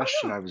the Oh,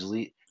 question no. I was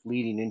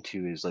leading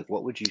into is like,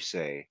 what would you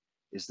say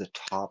is the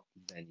top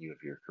venue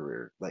of your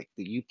career? Like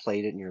that you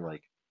played it and you're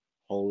like,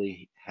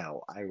 holy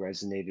hell, I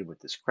resonated with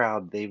this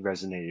crowd. They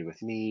resonated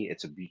with me.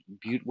 It's a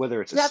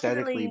whether it's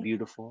aesthetically Definitely,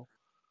 beautiful.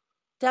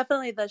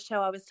 definitely the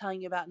show I was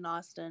telling you about in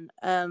Austin.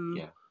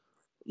 Yeah.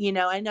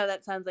 I know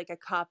that sounds like a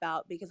cop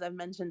out because I've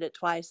mentioned it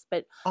twice,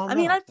 but Oh I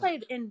mean, no, I've no.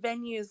 played in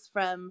venues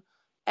from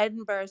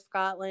Edinburgh,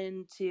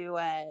 Scotland to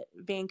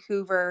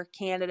Vancouver,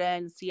 Canada,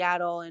 and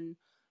Seattle and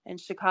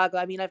Chicago.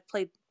 I mean, I've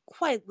played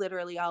quite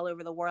literally all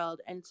over the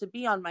world, and to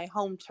be on my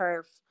home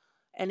turf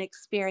and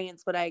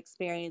experience what I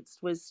experienced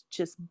was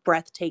just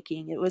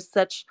breathtaking. It was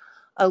such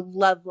a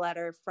love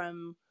letter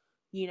from,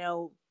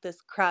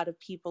 this crowd of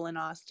people in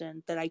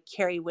Austin that I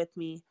carry with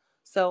me.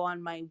 So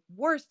on my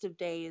worst of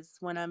days,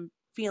 when I'm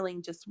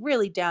feeling just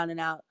really down and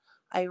out,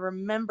 I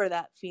remember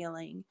that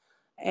feeling.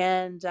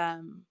 And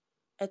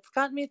it's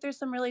gotten me through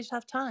some really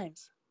tough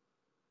times.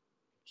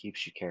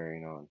 Keeps you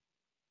carrying on.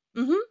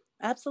 Mm-hmm.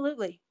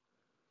 Absolutely.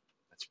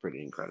 That's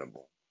pretty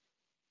incredible.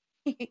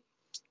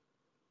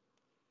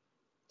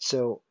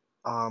 So,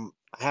 I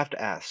have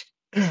to ask,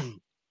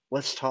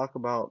 let's talk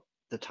about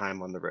the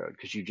time on the road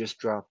because you just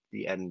dropped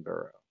the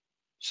Edinburgh.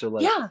 So,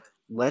 like, Yeah.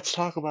 let's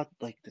talk about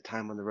like the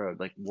time on the road.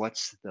 Like,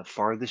 what's the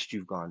farthest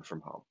you've gone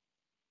from home?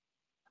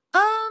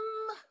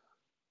 Um,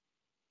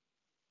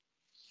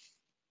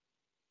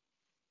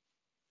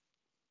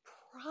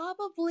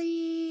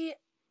 Probably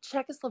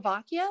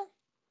Czechoslovakia.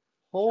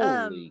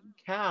 Holy Um,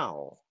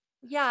 cow.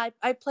 yeah,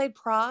 I played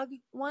Prague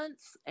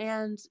once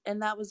and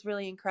that was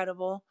really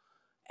incredible.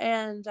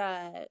 And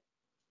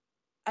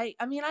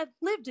I mean I've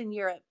lived in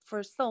Europe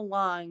for so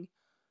long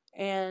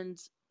and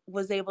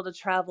was able to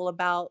travel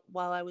about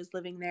while I was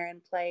living there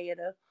and play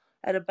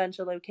at a bunch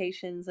of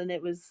locations, and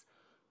it was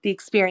the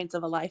experience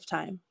of a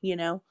lifetime.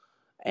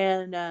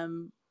 And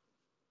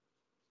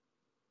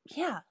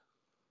yeah.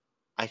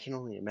 I can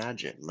only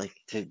imagine,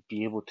 like, to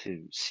be able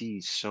to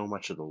see so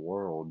much of the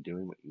world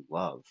doing what you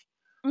love.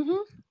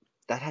 Mhm.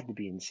 That had to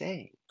be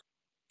insane.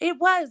 It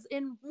was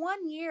in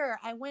 1 year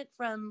I went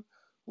from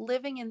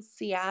living in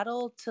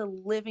Seattle to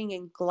living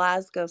in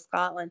Glasgow,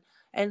 Scotland.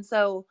 And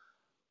so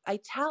I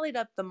tallied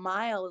up the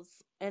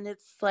miles and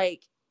it's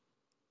like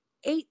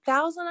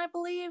 8,000, I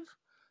believe,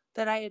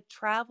 that I had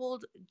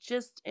traveled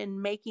just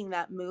in making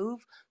that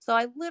move. So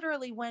I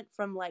literally went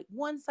from like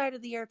one side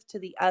of the earth to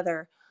the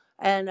other.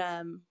 And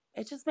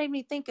it just made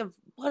me think of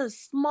what a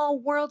small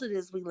world it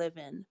is we live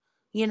in,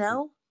 you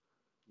know?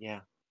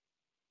 Yeah.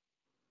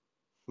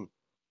 Hmm.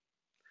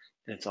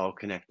 And it's all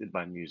connected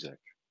by music.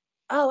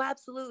 Oh,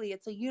 absolutely.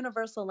 It's a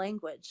universal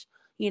language.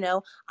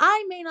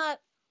 I may not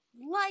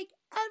like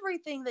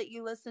everything that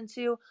you listen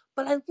to,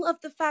 but I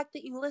love the fact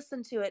that you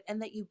listen to it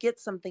and that you get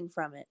something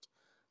from it,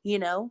 you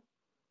know?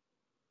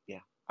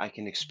 Yeah. I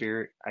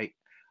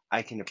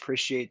can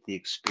appreciate the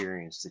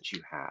experience that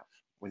you have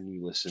when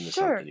you listen to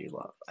something Sure. you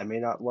love. I may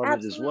not love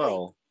it as Absolutely.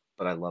 well,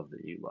 but I love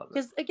that you love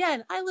it. Because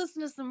again, I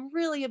listen to some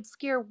really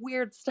obscure,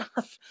 weird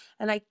stuff,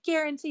 and I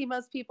guarantee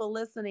most people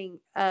listening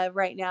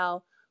right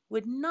now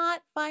would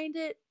not find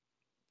it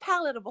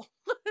palatable.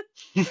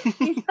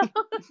 you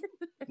know?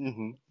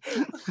 Hmm.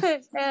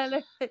 and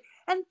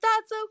and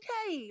that's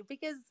okay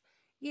because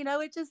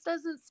it just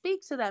doesn't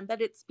speak to them,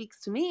 but it speaks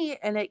to me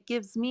and it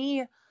gives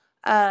me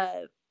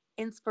uh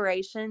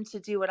inspiration to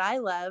do what I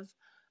love.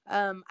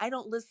 I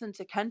don't listen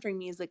to country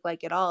music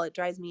like at all. It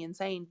drives me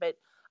insane, but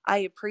I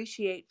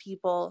appreciate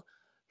people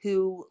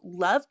who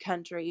love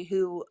country,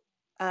 who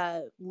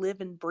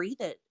live and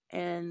breathe it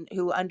and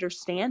who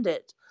understand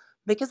it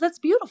because that's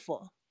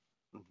beautiful.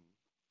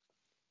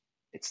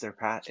 It's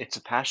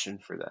a passion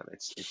for them.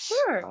 It's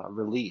Sure.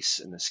 release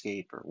and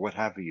escape or what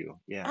have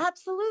you. Yeah,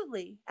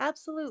 Absolutely.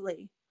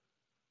 Absolutely.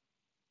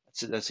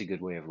 that's a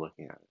good way of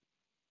looking at it.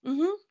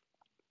 Mhm.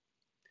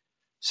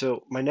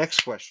 So my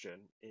next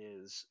question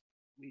is,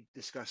 we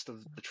discussed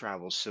the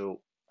travels.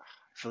 So I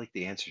feel like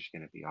the answer is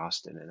going to be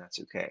Austin, and that's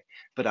okay.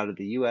 But out of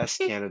the U.S.,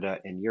 Canada,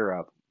 and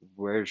Europe,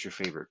 where's your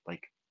favorite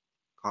like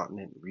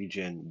continent,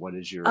 region? What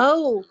is your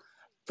Oh,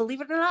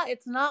 believe it or not,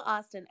 it's not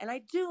Austin. And I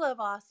do love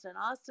Austin.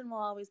 Austin will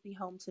always be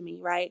home to me,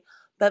 right?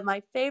 But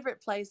my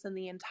favorite place in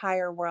the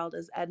entire world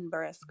is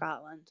Edinburgh,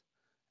 Scotland.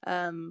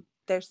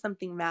 There's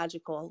something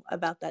magical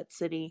about that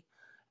city.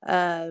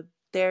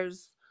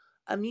 There's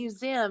a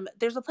museum.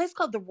 There's a place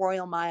called the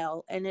Royal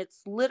Mile, and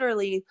it's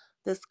literally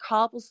this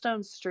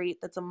cobblestone street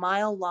that's a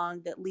mile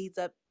long that leads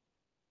up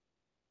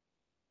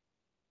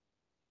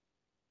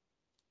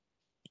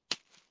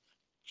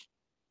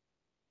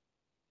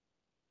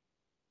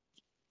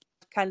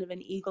kind of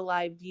an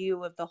eagle-eye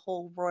view of the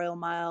whole Royal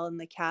Mile and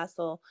the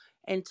castle.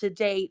 And to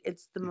date,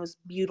 it's the most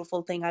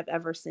beautiful thing I've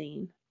ever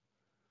seen.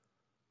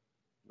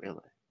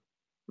 Really?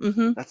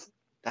 Mm-hmm.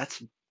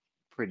 That's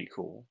pretty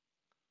cool.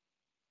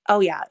 Oh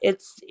yeah,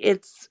 it's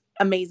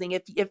amazing.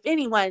 If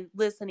anyone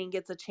listening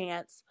gets a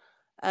chance,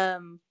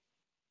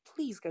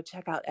 please go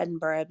check out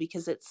Edinburgh,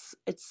 because it's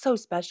so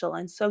special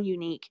and so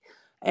unique,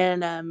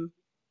 and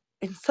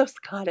so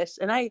Scottish.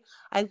 And I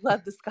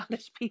love the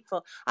Scottish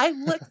people. I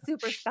look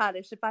super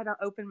Scottish if I don't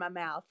open my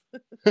mouth.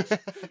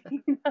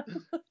 You know?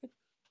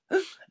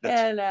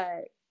 That's And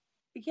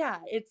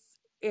yeah,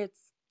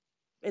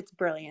 it's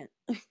brilliant.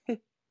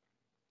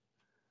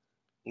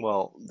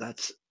 Well,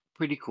 that's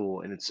pretty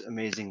cool, and it's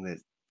amazing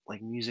that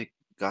like music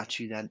got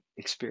you that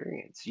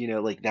experience.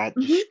 Like that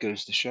Hmm. just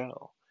goes to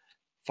show.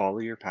 Follow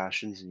your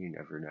passions, and you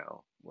never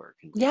know where it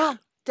can lead Yeah, you.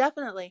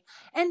 definitely.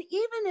 And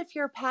even if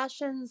your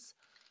passions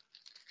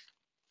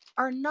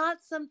are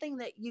not something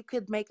that you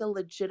could make a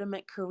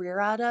legitimate career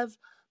out of,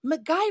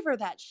 MacGyver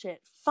that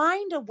shit.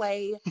 Find a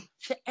way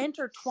to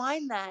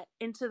intertwine that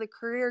into the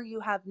career you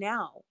have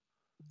now,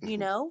 you Mhm.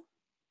 know?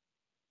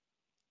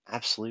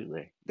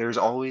 Absolutely. There's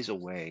always a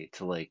way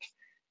to like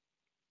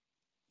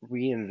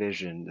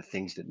re-envision the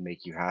things that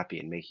make you happy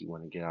and make you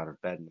want to get out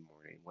of bed in the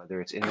morning, whether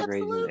it's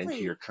integrating it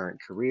into your Absolutely.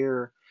 current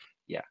career.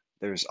 Yeah,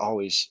 there's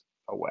always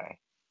a way.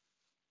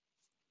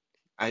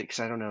 Because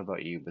I don't know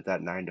about you, but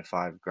that 9 to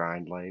 5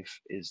 grind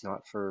life is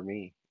not for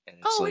me. And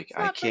it's Oh, like, it's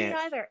I not for me can't.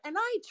 either. And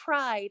I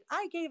tried.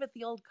 I gave it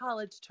the old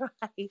college try,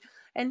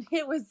 and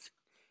it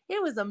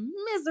was a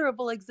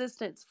miserable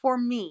existence for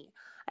me.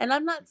 And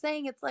I'm not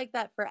saying it's like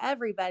that for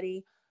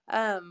everybody,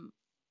 um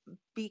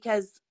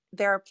because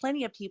there are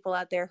plenty of people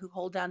out there who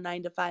hold down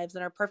 9 to 5s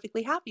and are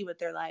perfectly happy with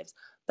their lives.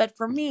 But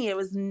for Mhm. me, it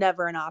was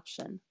never an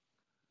option.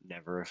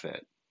 Never a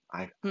fit.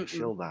 I Mm-mm.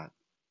 feel that.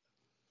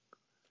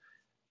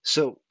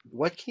 So,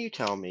 what can you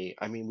tell me?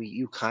 I mean,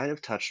 you kind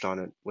of touched on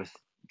it with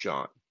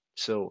John.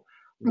 So,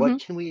 what Hmm.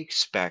 can we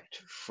expect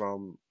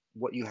from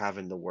what you have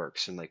in the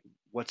works, and like,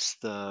 what's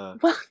the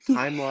Well,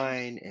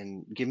 timeline?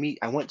 And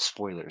I want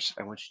spoilers.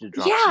 I want you to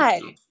drop some yeah,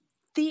 tea.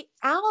 the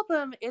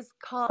album is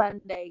called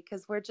Sunday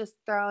because we're just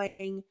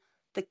throwing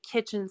the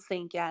kitchen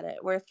sink at it.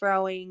 We're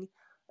throwing,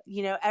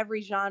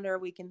 every genre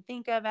we can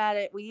think of at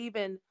it. We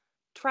even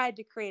tried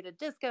to create a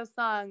disco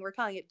song. We're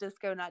calling it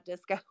Disco Not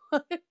Disco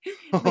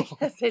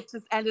because it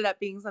just ended up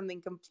being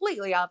something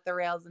completely off the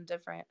rails and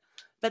different.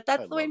 But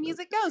I that's the way love it.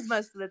 music goes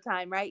most of the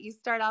time, right? You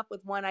start off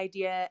with one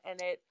idea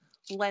and it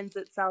lends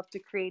itself to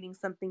creating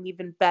something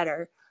even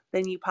better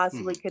than you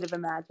possibly Mhm. could have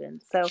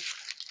imagined. So,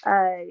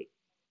 uh,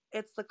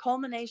 it's the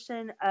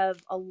culmination of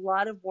a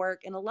lot of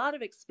work and a lot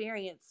of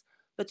experience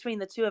between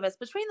the two of us.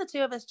 Between the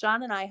two of us,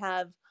 John and I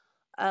have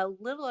a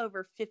little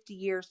over 50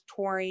 years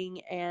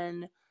touring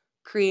and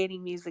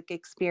creating music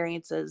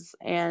experiences.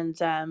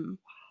 And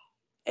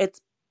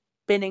it's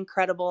been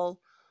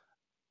incredible,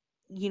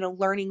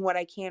 learning what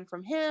I can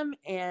from him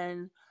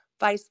and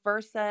vice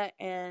versa.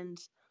 And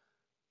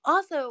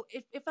also,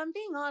 if I'm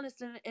being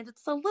honest, and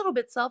it's a little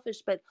bit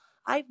selfish, but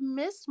I've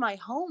missed my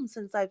home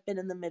since I've been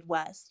in the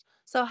Midwest.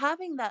 So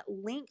having that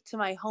link to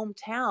my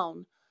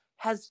hometown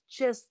has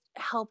just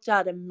helped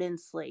out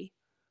immensely.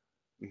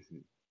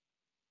 Mhm.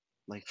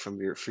 Like for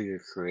your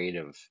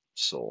creative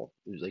soul.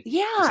 Like,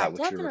 is Yeah, that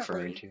what you're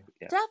referring definitely. to?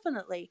 Yeah.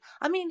 Definitely.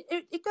 I mean,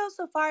 it goes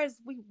so far as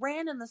we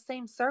ran in the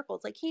same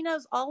circles. Like he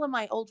knows all of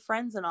my old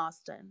friends in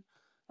Austin.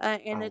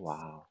 And Oh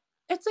it's wow.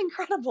 it's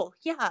incredible.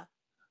 Yeah.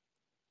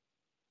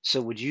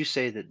 So would you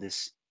say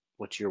that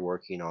what you're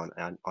working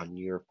on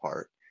your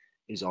part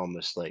is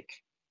almost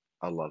like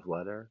a love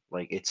letter?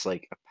 Like it's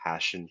like a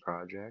passion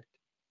project?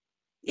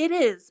 It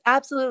is.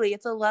 Absolutely.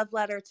 It's a love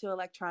letter to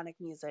electronic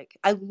music.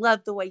 I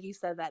love the way you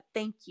said that.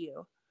 Thank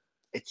you.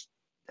 It's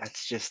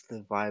That's just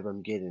the vibe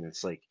I'm getting.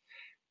 It's like,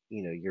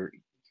 you're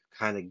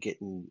kind of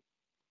getting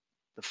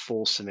the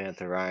full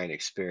Samantha Ryan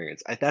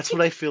experience. That's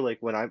what I feel like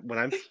when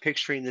I'm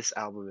picturing this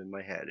album in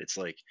my head. It's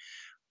like,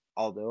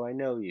 although I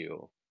know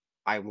you,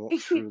 I won't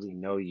truly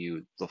know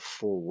you the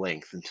full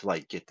length until I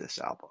get this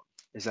album.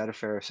 Is that a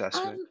fair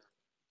assessment? um,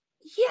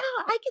 yeah,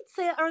 I could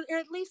say, or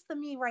at least the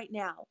me right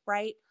now,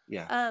 right?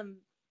 Yeah. Um,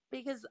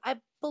 because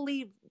I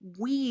believe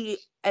we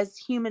as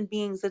human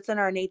beings, it's in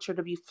our nature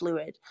to be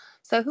fluid.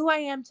 So who I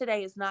am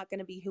today is not going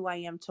to be who I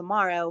am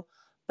tomorrow,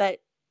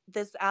 but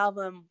this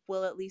album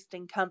will at least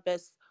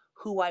encompass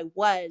who I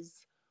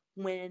was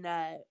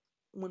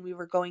when we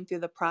were going through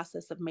the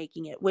process of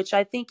making it, which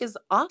I think is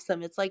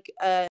awesome. It's like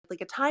a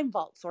time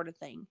vault sort of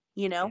thing,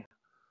 you know? Yeah.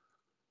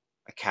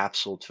 A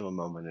capsule to a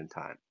moment in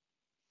time.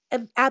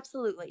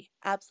 Absolutely.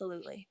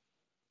 Absolutely.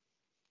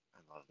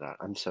 I love that.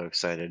 I'm so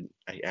excited.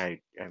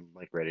 I'm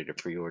like ready to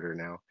pre-order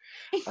now.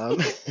 Um,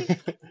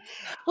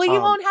 Well,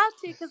 you um, won't have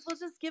to because we'll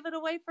just give it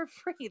away for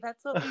free.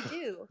 That's what we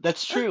do.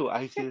 that's true.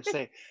 I was gonna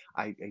say,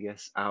 I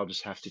guess I'll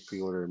just have to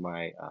pre-order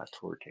my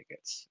tour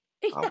tickets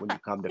when you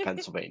come to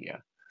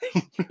Pennsylvania.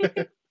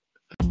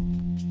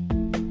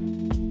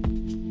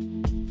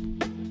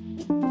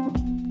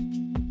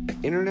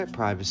 Internet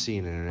privacy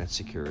and internet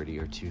security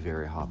are two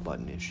very hot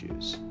button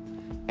issues.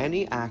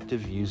 Any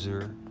active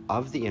user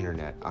of the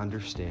internet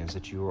understands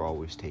that you are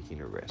always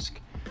taking a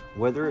risk.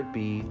 Whether it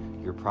be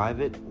your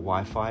private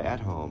Wi-Fi at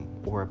home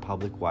or a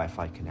public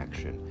Wi-Fi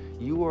connection,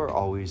 you are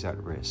always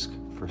at risk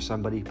for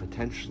somebody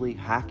potentially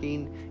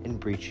hacking and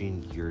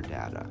breaching your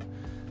data.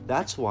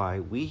 That's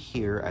why we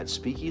here at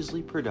Speak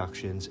Easily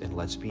Productions and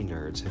Let's Be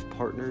Nerds have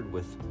partnered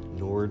with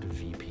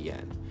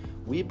NordVPN.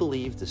 We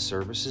believe the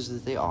services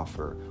that they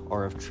offer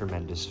are of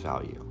tremendous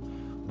value.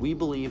 We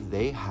believe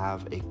they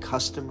have a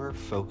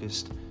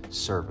customer-focused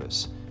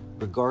service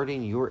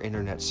regarding your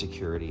internet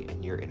security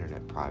and your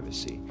internet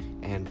privacy,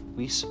 and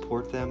we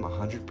support them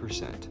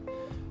 100%.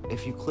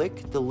 If you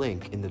click the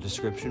link in the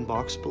description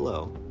box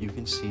below, you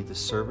can see the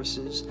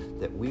services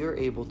that we are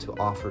able to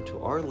offer to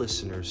our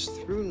listeners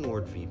through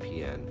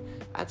NordVPN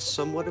at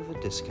somewhat of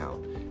a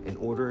discount in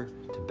order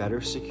to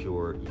better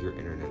secure your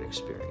internet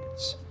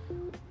experience.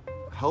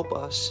 Help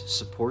us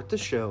support the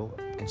show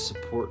and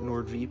support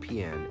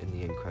NordVPN in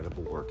the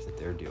incredible work that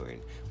they're doing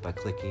by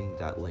clicking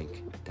that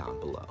link down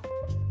below.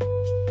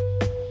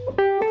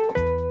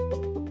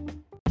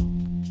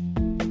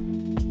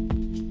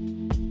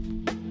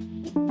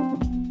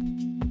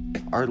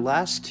 Our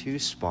last two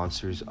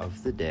sponsors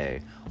of the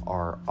day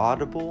are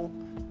Audible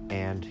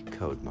and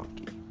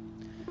CodeMonkey.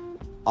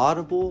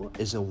 Audible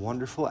is a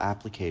wonderful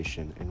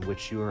application in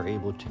which you are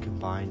able to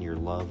combine your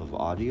love of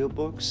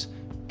audiobooks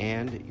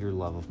and your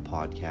love of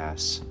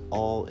podcasts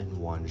all in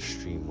one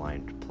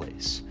streamlined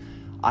place.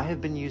 I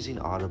have been using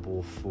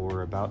Audible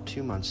for about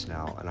 2 months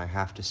now, and I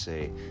have to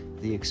say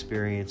the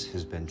experience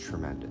has been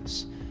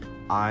tremendous.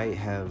 I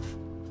have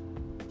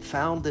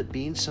found that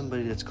being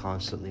somebody that's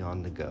constantly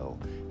on the go,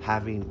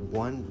 having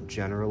one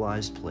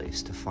generalized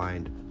place to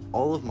find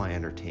all of my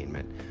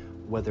entertainment,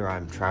 whether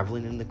I'm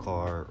traveling in the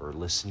car or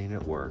listening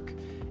at work,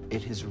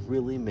 it has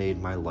really made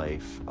my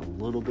life a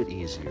little bit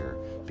easier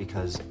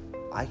because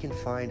I can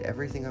find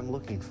everything I'm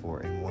looking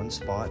for in one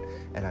spot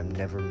and I'm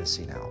never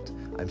missing out.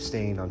 I'm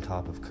staying on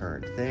top of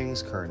current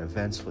things, current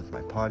events with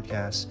my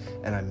podcasts,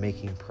 and I'm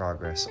making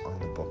progress on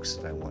the books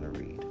that I want to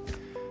read.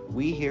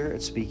 We here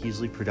at Speak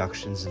Easily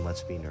Productions and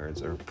Let's Be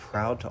Nerds are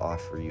proud to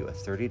offer you a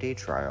 30-day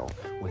trial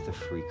with a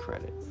free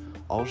credit.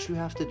 All you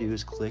have to do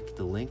is click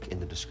the link in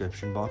the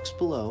description box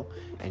below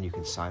and you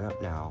can sign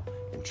up now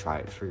and try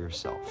it for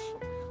yourself.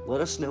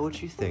 Let us know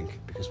what you think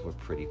because we're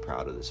pretty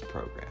proud of this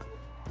program.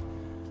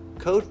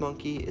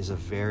 CodeMonkey is a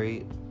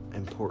very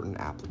important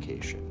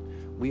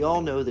application. We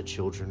all know that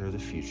children are the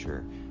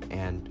future,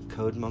 and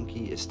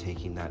CodeMonkey is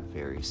taking that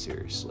very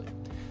seriously.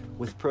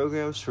 With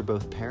programs for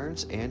both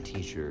parents and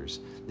teachers,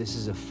 this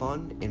is a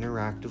fun,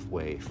 interactive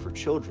way for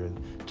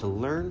children to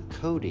learn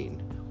coding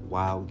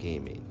while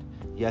gaming.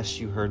 Yes,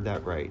 you heard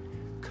that right,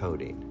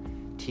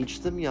 coding.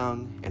 Teach them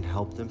young and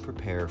help them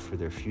prepare for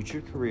their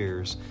future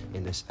careers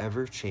in this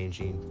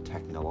ever-changing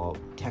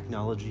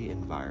technology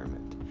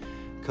environment.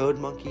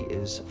 CodeMonkey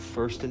is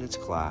first in its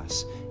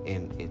class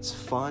in its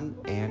fun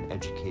and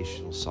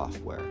educational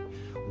software.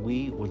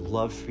 We would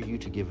love for you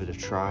to give it a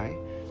try.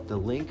 The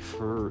link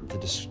for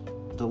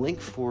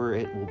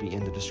it will be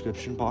in the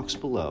description box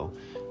below,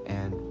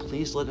 and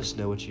please let us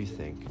know what you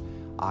think.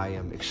 I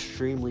am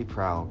extremely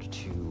proud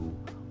to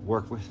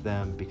work with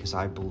them because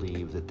I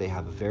believe that they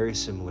have a very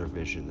similar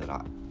vision that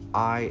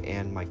I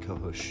and my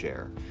co-host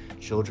share.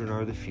 Children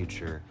are the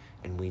future,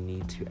 and we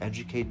need to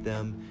educate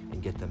them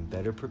and get them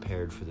better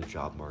prepared for the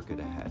job market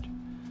ahead.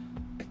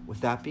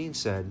 With that being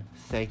said,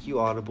 thank you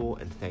Audible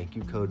and thank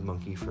you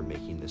CodeMonkey for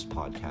making this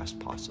podcast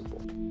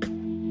possible.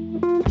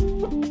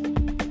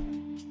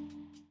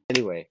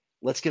 Anyway,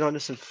 let's get on to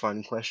some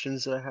fun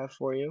questions that I have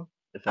for you,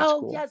 if that's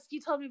cool. Yes,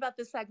 you told me about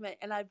this segment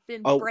and I've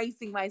been Oh.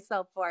 bracing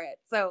myself for it.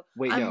 So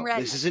Wait, I'm no,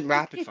 ready. this isn't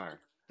rapid fire.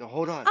 No,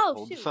 hold on. Oh,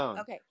 Hold shoot. the phone.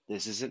 Okay.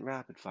 This isn't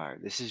rapid fire.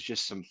 This is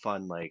just some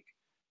fun,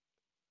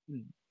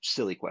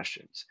 silly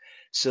questions.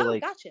 So,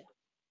 Gotcha.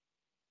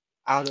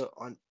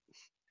 on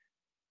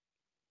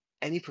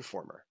any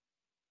performer,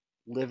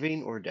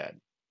 living or dead,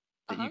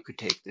 that you could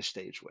take the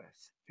stage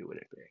with, who would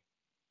it be?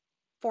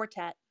 Four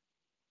Tet.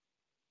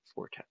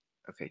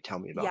 Okay, tell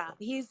me about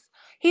him.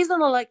 He's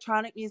an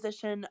electronic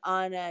musician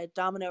on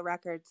Domino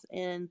Records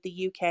in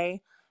the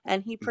UK,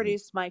 and he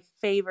produced my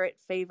favorite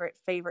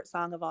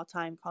song of all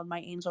time called "My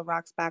Angel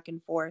Rocks Back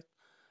and Forth,"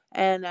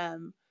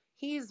 and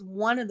he's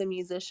one of the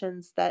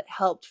musicians that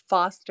helped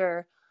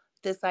foster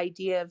this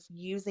idea of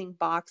using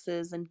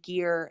boxes and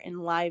gear in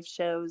live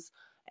shows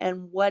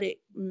and what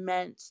it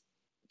meant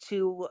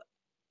to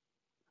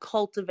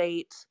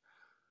cultivate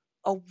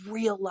a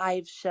real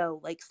live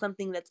show, like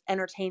something that's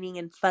entertaining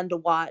and fun to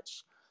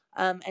watch.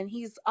 And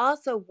he's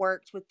also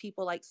worked with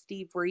people like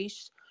Steve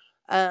Reich,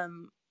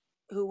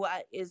 who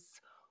is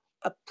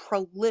a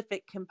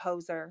prolific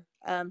composer.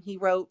 He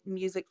wrote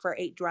music for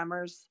 8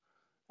 Drummers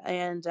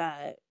and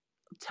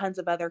tons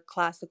of other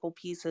classical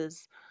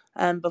pieces.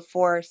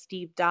 Before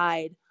Steve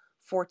died,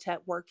 Four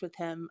Tet worked with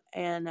him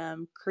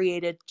and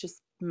created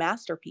just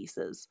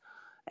masterpieces.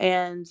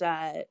 And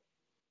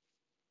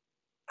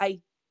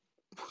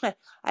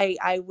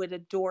I would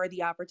adore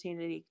the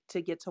opportunity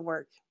to get to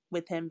work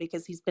with him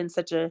because he's been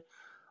such a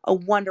a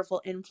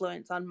wonderful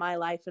influence on my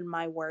life and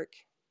my work.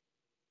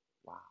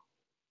 Wow,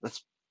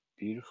 that's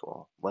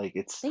beautiful. Like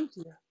it's, Thank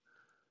you.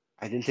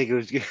 I didn't think it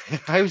was good.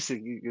 I was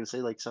thinking you were gonna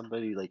say like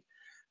somebody like,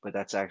 but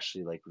that's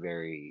actually like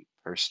very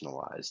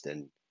personalized,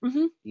 and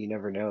Hmm. you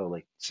never know.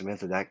 Like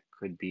Samantha, that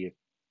could be a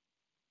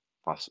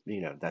possible.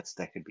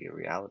 That could be a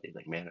reality,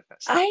 like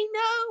manifesting. I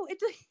know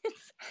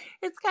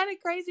it's kind of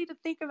crazy to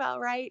think about,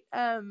 right?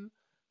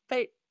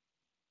 But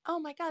oh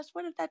my gosh,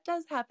 what if that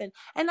does happen?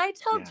 And I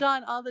tell Yeah,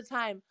 John all the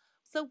time,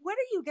 so what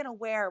are you going to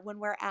wear when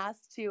we're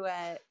asked to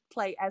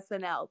play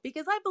SNL?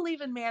 Because I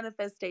believe in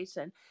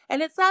manifestation.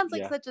 And it sounds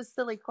like yeah. such a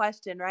silly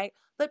question, right?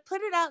 But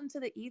put it out into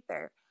the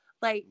ether.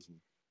 Like Hmm.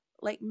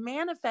 like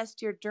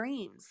manifest your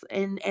dreams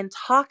and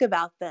talk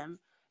about them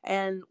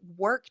and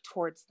work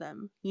towards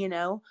them,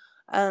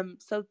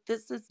 so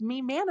this is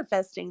me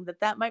manifesting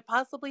that might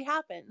possibly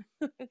happen.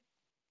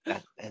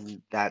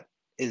 That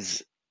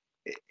is,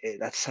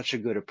 that's such a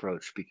good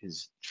approach,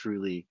 because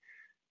truly,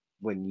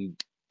 when you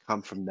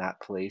come from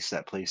that place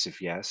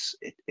of yes,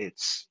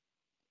 it's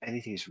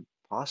anything's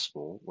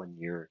possible when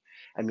you're.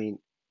 I mean,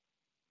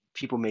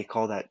 people may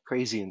call that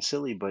crazy and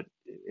silly, but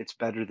it's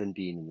better than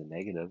being in the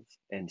negative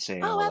and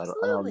saying, Oh, "Oh,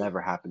 that'll absolutely.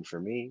 never happen for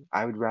me."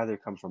 I would rather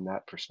come from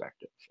that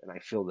perspective, and I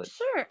feel that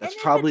Sure. And that's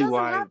if it probably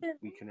doesn't why happen,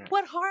 we connect.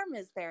 what harm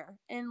is there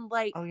in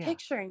like Oh yeah,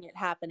 picturing it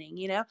happening?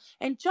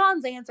 And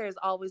John's answer is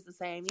always the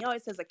same. He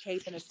always says a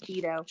cape and a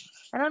Speedo.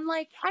 And I'm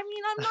like, I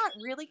mean, I'm not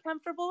really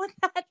comfortable with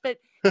that, but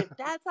if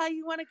that's how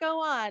you want to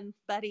go on,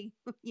 buddy,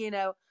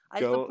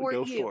 I support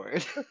go you. for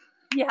it.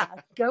 Yeah,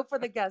 go for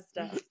the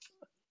gusto.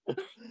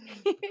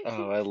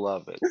 Oh, I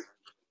love it.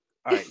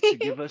 All right, so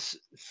give us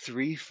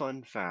three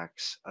fun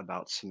facts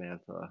about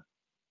Samantha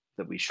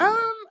that we should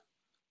know. um,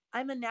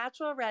 I'm a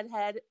natural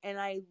redhead and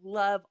I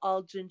love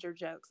all ginger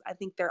jokes. I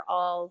think they're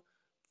all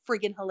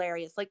friggin'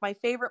 hilarious. Like my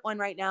favorite one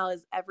right now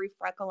is every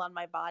freckle on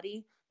my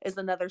body is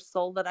another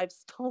soul that I've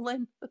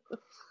stolen.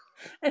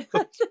 And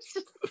it's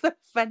just so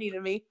funny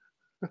to me.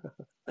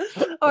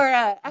 Or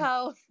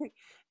how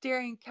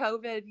during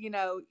COVID, you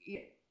know,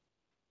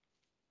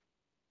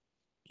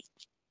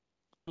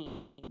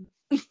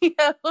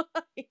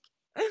 like,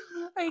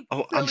 like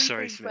Oh, I'm silly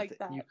sorry, things like Samantha.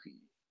 that.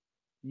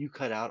 You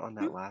cut out on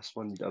that last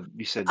one.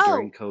 You said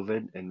during Oh,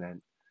 COVID, and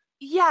then.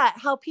 yeah,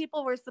 how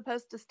people were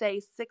supposed to stay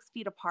 6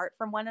 feet apart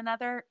from one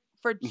another.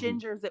 For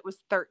Mhm. gingers, it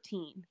was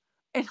 13.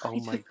 And Oh I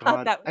my just thought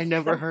God, that I was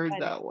never so heard funny.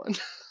 that one.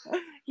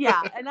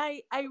 Yeah, and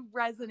I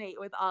resonate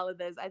with all of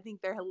those. I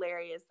think they're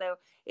hilarious. So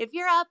if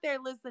you're out there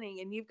listening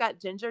and you've got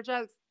ginger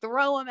jokes,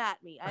 throw them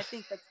at me. I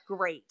think that's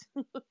great.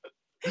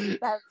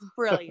 That's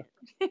brilliant.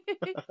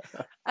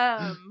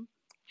 um,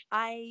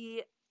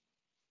 I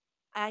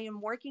I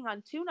am working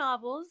on 2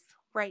 novels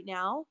right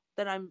now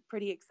that I'm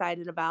pretty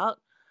excited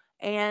about,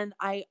 and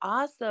I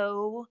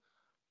also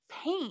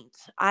paint.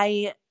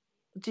 I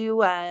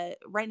do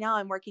right now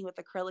I'm working with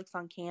acrylics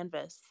on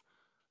canvas.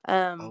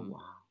 Oh Um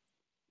wow.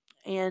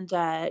 and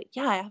yeah,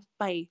 I have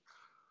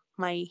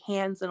my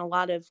hands in a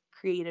lot of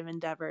creative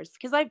endeavors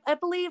because I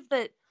believe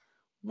that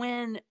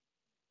when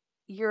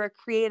you're a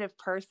creative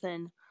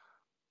person,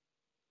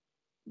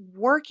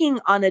 working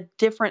on a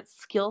different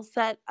skill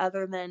set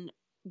other than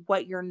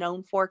what you're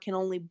known for can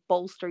only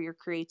bolster your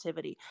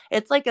creativity.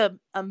 It's like a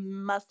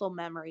muscle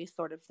memory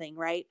sort of thing,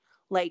 right?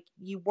 Like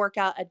you work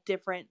out a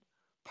different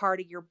part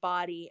of your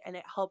body and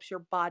it helps your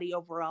body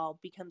overall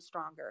become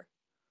stronger.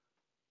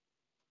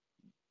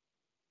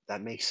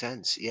 That makes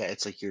sense. Yeah,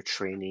 it's like you're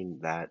training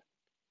that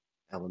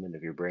element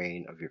of your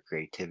brain, of your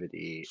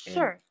creativity,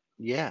 and Sure.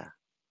 yeah.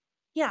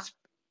 Yeah.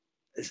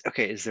 It's,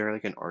 okay, is there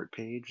like an art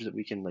page that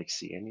we can like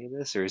see any of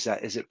this, or is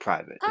it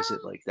private? Is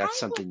it like that's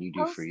I will something you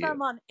do for post you?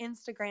 some on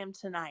Instagram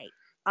tonight.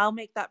 I'll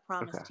make that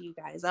promise Okay. to you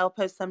guys. I'll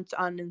post some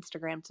on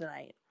Instagram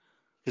tonight.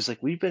 Because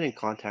like we've been in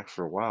contact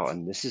for a while,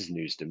 and this is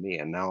news to me,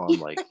 and now I'm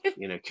like,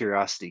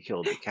 curiosity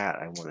killed the cat.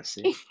 I want to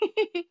see.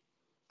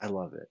 I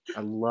love it.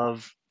 I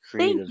love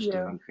Thank creatives you.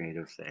 doing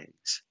creative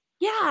things.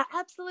 Yeah,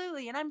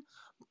 absolutely. And I'm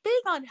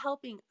big on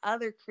helping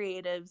other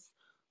creatives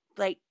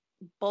like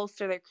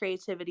bolster their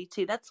creativity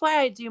too. That's why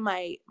I do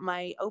my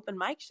open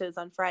mic shows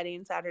on Friday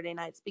and Saturday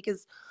nights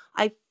because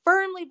I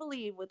firmly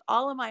believe with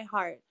all of my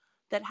heart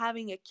that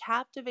having a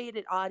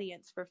captivated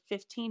audience for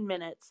 15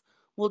 minutes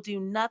will do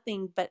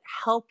nothing but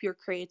help your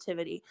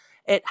creativity.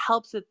 It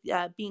helps with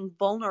being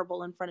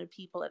vulnerable in front of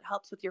people. It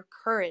helps with your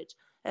courage.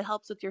 It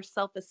helps with your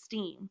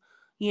self-esteem,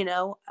 you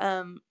know?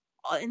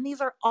 And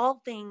these are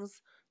all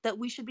things that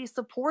we should be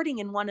supporting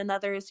in one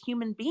another as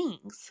human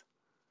beings.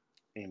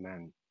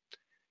 Amen.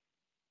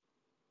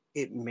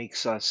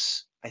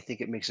 I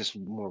think it makes us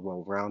more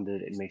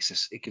well-rounded.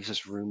 It gives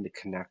us room to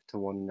connect to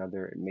one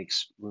another. It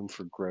makes room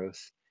for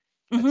growth.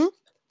 Hmm.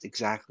 That's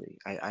exactly.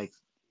 I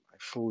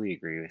fully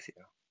agree with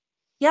you.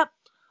 Yep.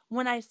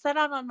 When I set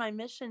out on my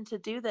mission to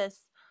do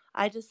this,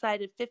 I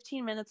decided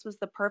 15 minutes was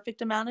the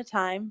perfect amount of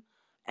time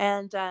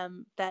and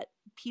that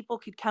people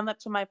could come up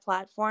to my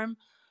platform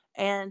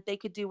and they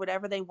could do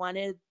whatever they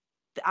wanted.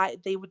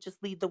 They would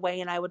just lead the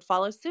way and I would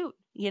follow suit.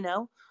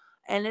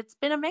 And it's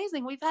been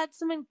amazing. We've had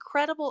some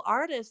incredible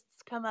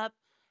artists come up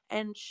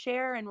and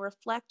share and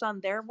reflect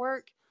on their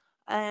work.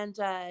 And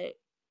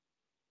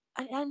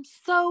I'm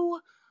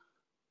so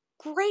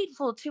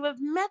grateful to have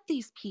met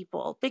these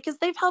people because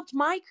they've helped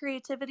my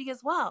creativity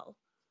as well.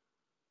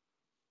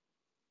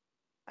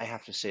 I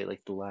have to say,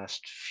 like the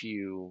last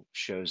few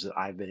shows that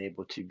I've been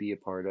able to be a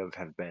part of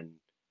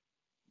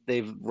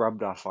they've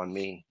rubbed off on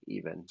me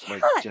even.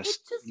 Like Yeah, it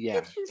just just yeah,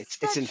 gives you it's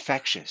such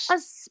infectious. a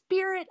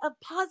spirit of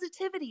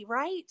positivity,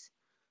 right?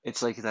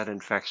 It's like that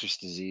infectious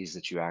disease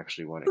that you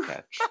actually want to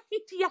catch,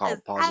 Right? Yes,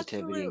 called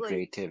positivity and absolutely.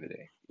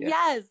 creativity. Yeah.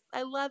 Yes,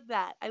 I love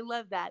that. I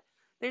love that.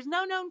 There's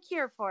no known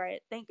cure for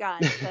it, thank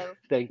God. So,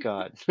 Thank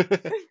God.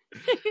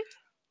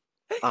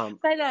 um,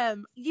 but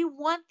you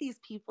want these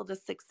people to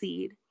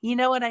succeed. You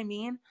know what I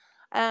mean?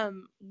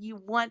 You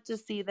want to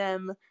see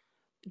them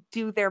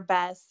do their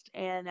best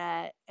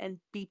and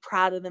be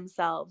proud of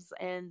themselves,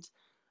 and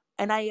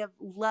I have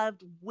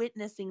loved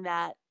witnessing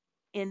that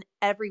in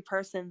every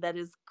person that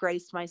has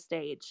graced my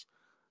stage.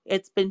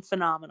 It's been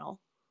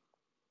phenomenal.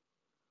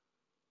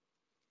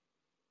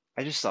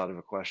 I just thought of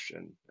a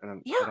question, and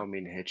I Yeah. don't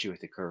mean to hit you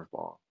with a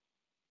curveball,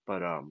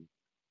 but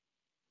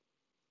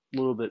a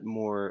little bit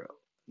more,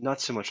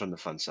 not so much on the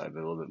fun side, but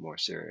a little bit more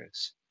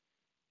serious.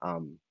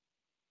 Um,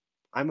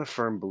 I'm a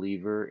firm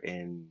believer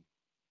in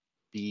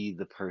be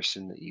the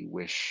person that you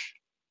wish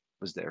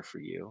was there for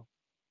you.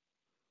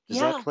 Does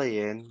that Yeah,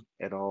 play in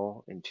at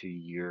all into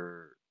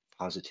your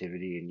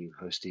positivity and you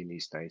hosting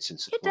these nights and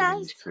it supporting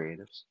does. these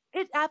creatives?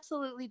 It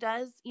absolutely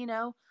does.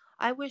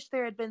 I wish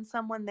there had been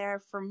someone there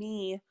for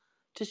me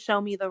to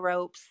show me the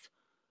ropes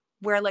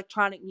where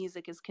electronic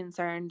music is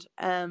concerned.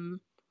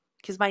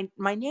 Because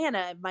my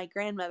nana, my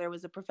grandmother,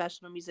 was a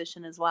professional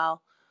musician as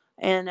well,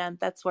 and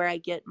that's where I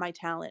get my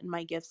talent and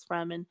my gifts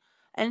from.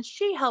 And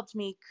she helped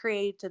me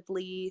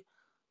creatively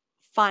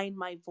find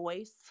my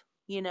voice,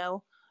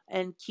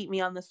 and keep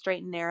me on the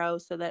straight and narrow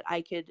so that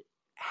I could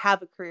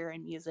have a career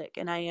in music.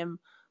 And I am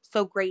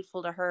so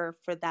grateful to her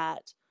for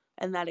that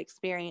and that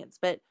experience.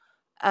 But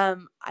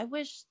I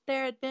wish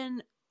there had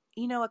been,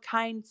 a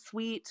kind,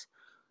 sweet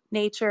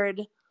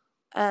natured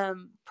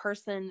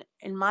person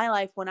in my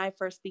life when I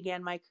first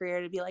began my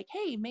career to be like,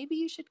 hey, maybe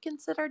you should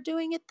consider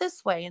doing it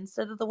this way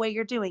instead of the way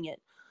you're doing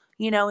it.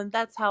 And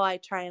that's how I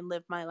try and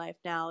live my life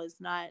now, is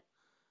not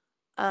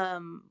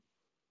um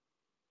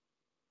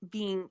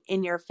being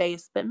in your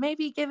face, but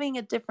maybe giving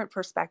a different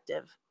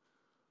perspective.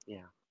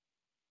 Yeah,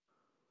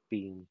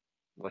 being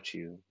what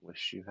you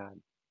wish you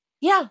had.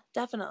 Yeah,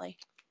 definitely.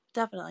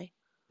 Definitely.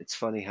 It's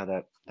funny how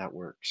that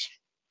works.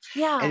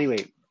 Yeah.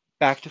 Anyway,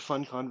 back to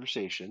fun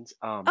conversations.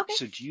 Okay.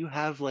 So do you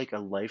have like a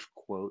life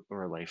quote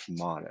or a life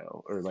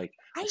motto or like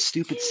a I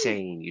stupid do.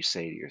 saying you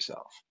say to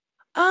yourself?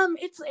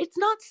 It's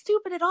not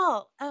stupid at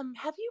all.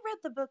 Have you read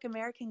the book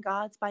American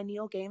Gods by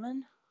Neil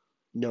Gaiman?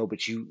 No,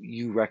 but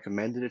you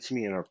recommended it to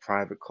me in our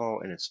private call,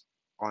 and it's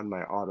on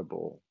my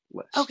Audible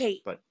list.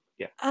 Okay. But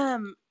yeah,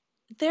 Um,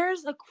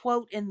 there's a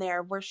quote in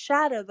there where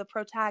Shadow, the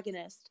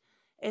protagonist,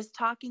 is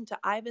talking to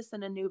Ibis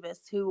and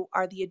Anubis, who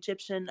are the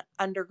Egyptian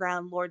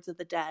underground lords of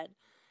the dead.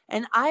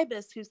 And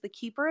Ibis, who's the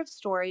keeper of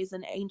stories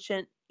in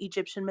ancient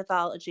Egyptian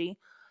mythology,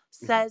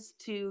 hmm, says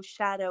to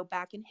Shadow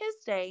back in his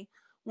day,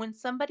 when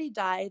somebody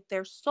died,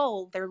 their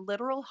soul, their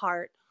literal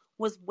heart,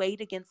 was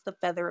weighed against the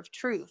feather of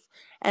truth.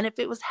 And if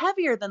it was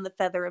heavier than the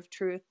feather of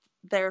truth,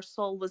 their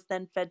soul was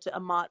then fed to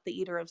Amat, the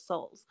eater of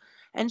souls.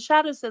 And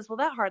Shadow says, well,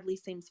 that hardly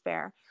seems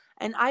fair.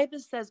 And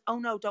Ibis says, oh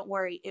no, don't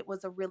worry, it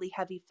was a really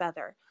heavy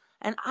feather.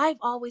 And I've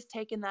always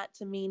taken that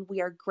to mean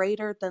we are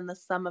greater than the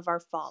sum of our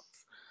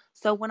faults.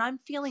 So when I'm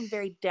feeling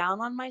very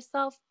down on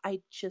myself,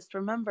 I just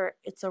remember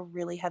it's a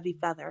really heavy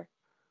feather.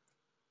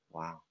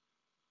 wow,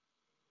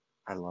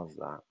 I love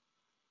that,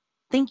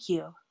 Thank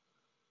you.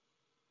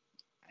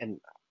 and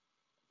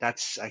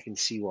I can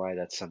see why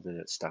that's something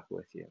that stuck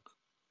with you.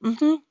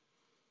 Mm-hmm.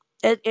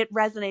 It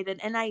resonated.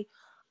 And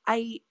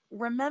I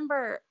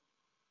remember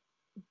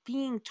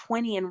being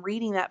 20 and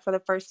reading that for the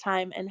first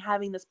time and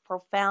having this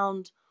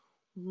profound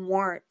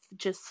warmth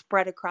just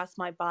spread across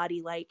my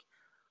body, like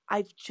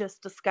I've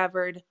just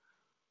discovered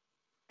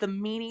the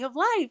meaning of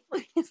life,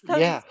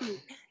 so to Yeah,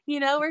 speak.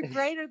 We're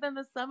greater than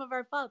the sum of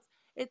our faults.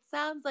 It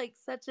sounds like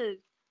such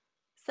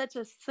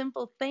a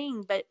simple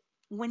thing, but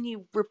when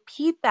you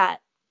repeat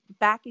that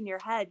back in your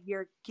head,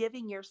 you're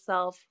giving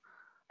yourself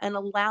an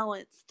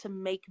allowance to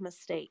make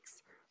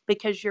mistakes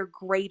because you're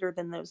greater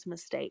than those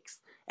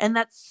mistakes. And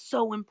that's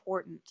so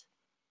important.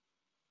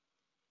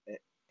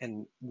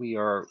 and we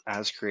are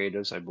as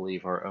creatives, I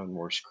believe, our own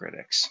worst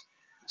critics.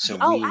 So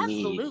Oh, we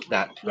need absolutely.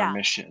 that Yeah.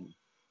 permission.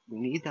 We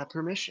need that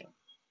permission.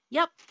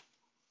 Yep.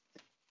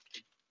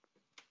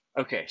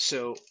 Okay,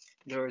 so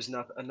there is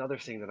another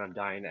thing that I'm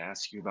dying to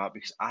ask you about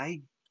because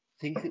I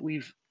think that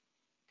we've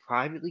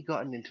privately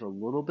gotten into a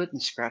little bit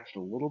and scratched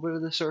a little bit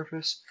of the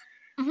surface,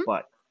 Hmm.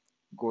 but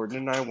Gordon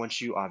and I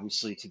want you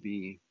obviously to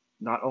be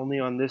not only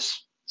on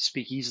this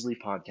Speak Easily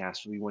podcast,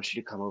 but we want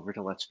you to come over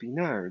to Let's Be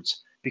Nerds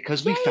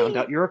because we found Yay.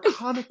 out you're a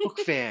comic book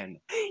fan.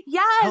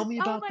 Yes. Tell me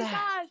Oh about my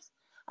that.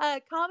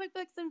 gosh. Comic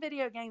books and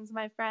video games,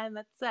 my friend.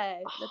 That's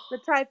the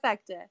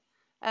trifecta.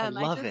 I I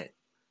love just it.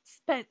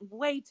 spent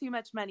way too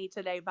much money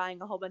today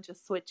buying a whole bunch of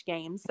Switch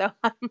games. So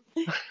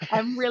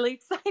I'm really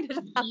excited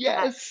about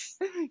that. Yes.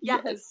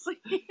 Yes. Yes.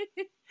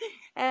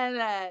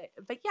 And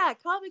but yeah,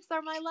 comics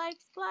are my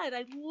life's blood.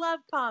 I love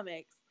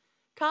comics.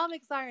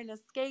 Comics are an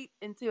escape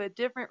into a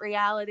different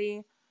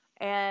reality,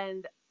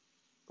 and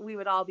we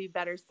would all be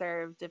better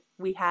served if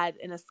we had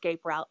an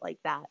escape route like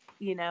that,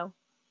 you know?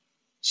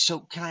 So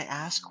can I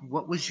ask,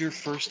 what was your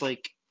first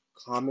like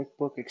comic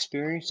book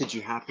experience? Did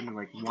you happen to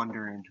like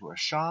wander into a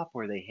shop?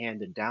 Were they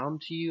handed down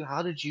to you?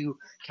 How did you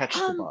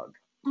catch the Um, bug?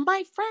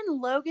 my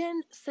friend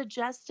Logan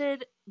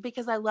suggested,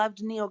 because I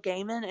loved Neil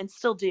Gaiman and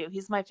still do.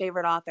 He's my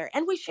favorite author,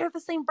 and we share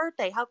the same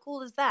birthday. How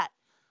cool is that?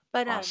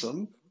 But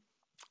Awesome.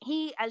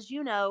 he, as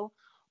you know,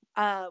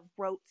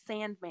 wrote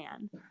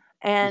Sandman,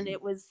 and Mhm.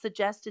 it was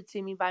suggested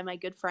to me by my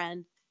good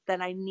friend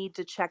that I need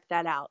to check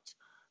that out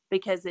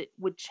because it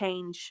would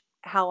change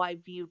how I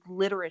viewed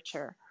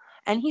literature.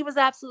 And he was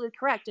absolutely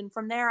correct. And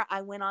from there,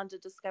 I went on to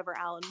discover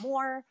Alan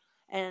Moore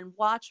and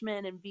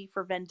Watchmen and V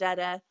for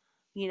Vendetta.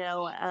 You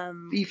know,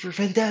 V for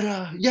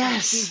Vendetta.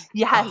 Yes.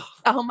 yes.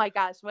 Oh, Oh my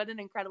gosh, what an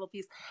incredible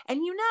piece.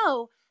 And you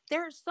know,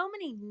 there are so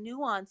many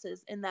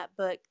nuances in that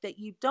book that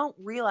you don't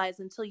realize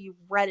until you've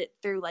read it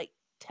through like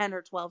 10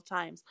 or 12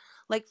 times.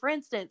 Like, for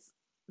instance,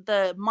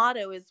 the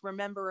motto is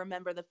remember,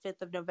 remember the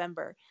 5th of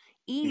November.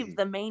 Eve, mhm.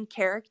 the main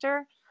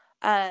character,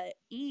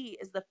 E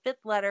is the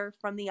 5th letter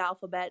from the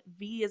alphabet,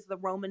 V is the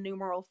Roman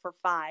numeral for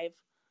 5.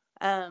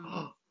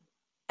 Um,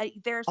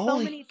 there are so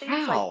Holy many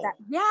things like that. cow.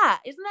 Yeah,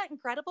 isn't that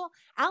incredible?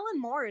 Alan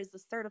Moore is a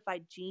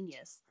certified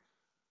genius,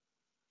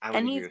 I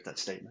would and agree with that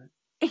statement.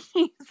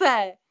 he's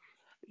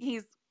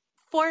he's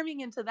forming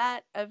into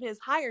that of his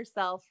higher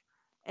self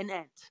an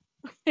ent.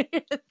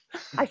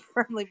 I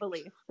firmly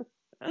believe.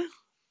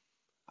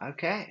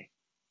 Okay.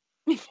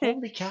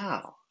 Holy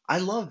cow. I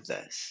love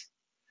this.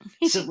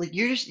 So like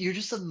you're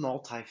just a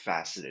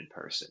multifaceted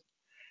person.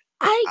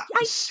 I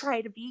S-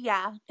 try to be,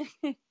 yeah.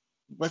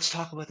 Let's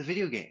talk about the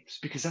video games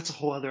because that's a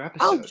whole other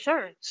Oh, episode.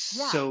 sure.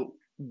 Yeah. So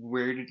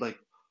where did like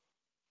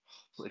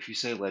if you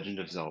say Legend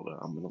of Zelda,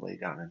 I'm gonna lay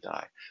down and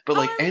die. But Oh,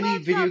 like I any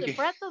love video Zelda. game,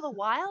 Breath of the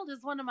Wild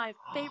is one of my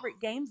favorite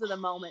games of the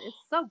moment.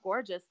 It's so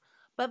gorgeous.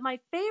 But my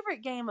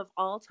favorite game of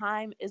all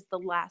time is The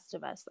Last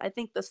of Us. I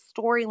think the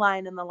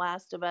storyline in The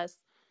Last of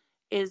Us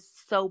is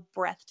so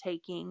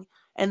breathtaking,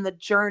 and the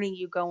journey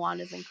you go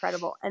on is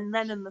incredible. And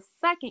then in the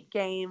second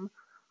game,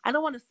 I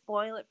don't want to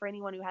spoil it for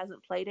anyone who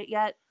hasn't played it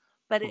yet,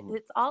 but Mhm.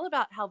 it's all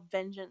about how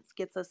vengeance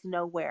gets us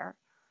nowhere.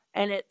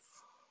 And it's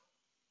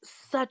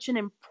such an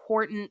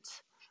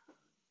important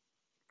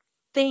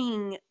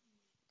thing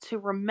to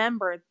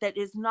remember that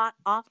is not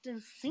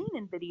often seen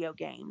in video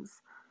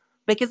games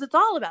because it's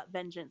all about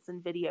vengeance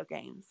in video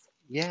games.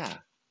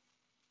 Yeah,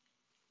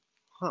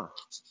 huh?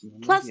 Well,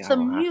 Plus, maybe I the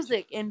will have to.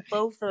 music in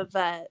both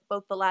The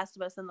Last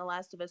of Us and The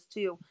Last of Us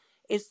 2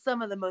 is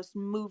some of the most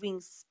moving,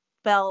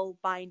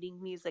 spellbinding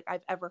music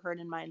I've ever heard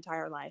in my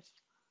entire life.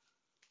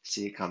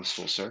 See, it comes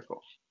full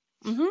circle.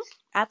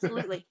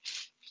 Absolutely.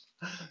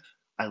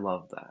 I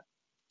love that.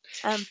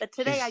 But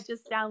today I 'Cause-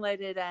 just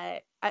downloaded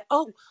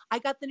I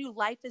got the new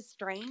Life is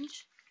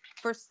Strange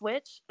for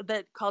Switch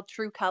that called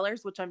True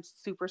Colors, which I'm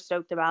super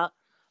stoked about.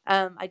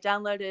 I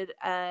downloaded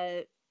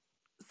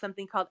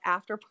something called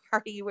After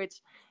Party,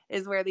 which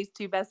is where these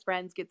two best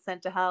friends get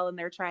sent to hell and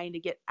they're trying to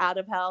get out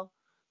of hell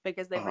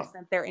because they were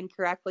sent there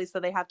incorrectly, so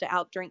they have to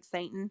outdrink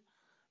Satan.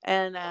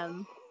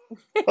 And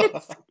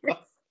it's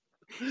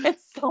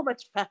it's so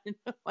much fun.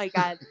 Oh my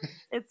god,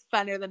 it's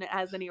funner than it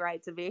has any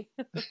right to be.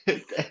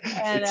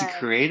 And It's a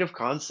creative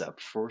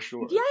concept for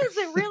sure. yes,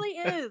 it really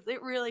is.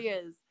 It really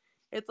is.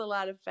 It's a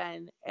lot of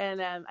fun,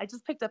 and I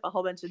just picked up a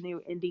whole bunch of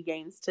new indie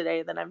games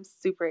today that I'm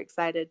super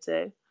excited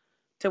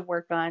to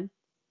work on.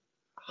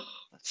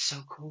 That's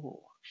so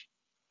cool.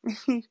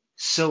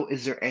 So,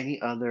 is there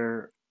any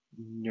other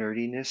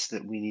nerdiness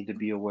that we need to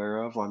be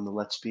aware of on the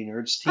Let's Be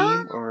Nerds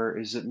team, um, or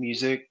is it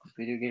music,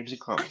 video games, and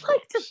I comic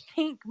like to books?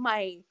 think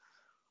my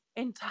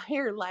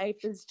entire life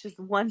is just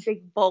one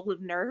big bowl of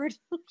nerd,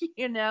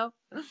 you know?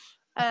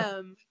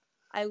 Um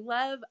I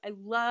love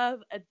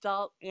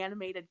adult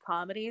animated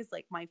comedies.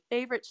 Like, my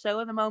favorite show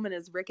at the moment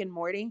is Rick and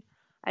Morty.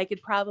 I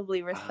could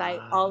probably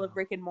recite all of Oh,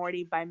 Rick and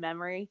Morty by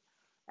memory.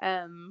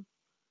 Um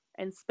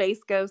and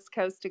Space Ghost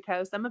Coast to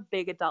Coast. I'm a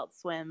big Adult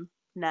Swim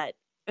nut,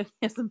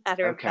 as a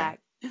matter of okay.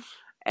 fact.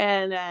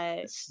 And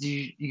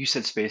You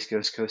said Space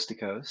Ghost Coast to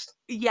Coast.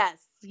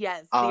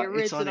 yes, the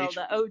It's on original,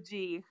 the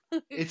OG.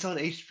 it's on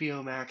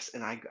HBO Max,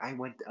 and I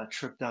went a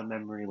trip down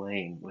memory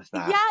lane with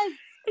that. Yes.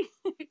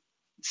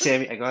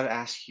 Sammy, I gotta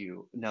ask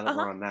you, now that Uh-huh.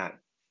 we're on that,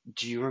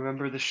 do you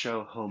remember the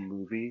show Home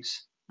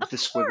Movies with Of the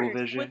squiggle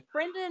course, with vision?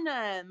 Brendan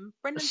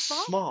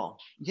Small. Small,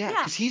 yeah, Yeah.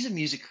 because he's a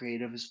music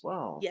creative as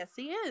well. Yes,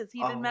 he is.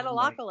 He did Oh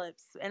my,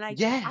 Metalocalypse, and I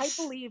yes,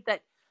 believe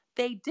that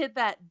they did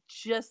that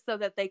just so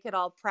that they could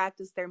all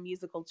practice their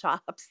musical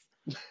chops.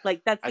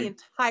 Like, that's the I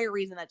entire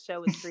reason that show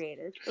was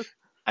created.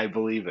 I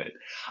believe it.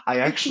 I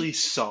actually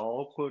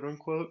saw quote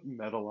unquote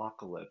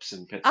Metalocalypse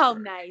in Oh, Pittsburgh.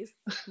 nice,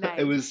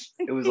 It nice.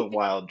 was a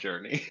wild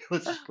journey.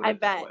 Let's just put I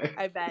it that bet, way.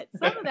 I bet.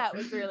 Some of that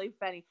was really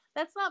funny.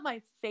 That's not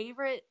my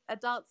favorite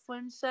Adult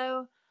Swim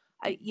show.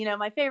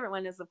 My favorite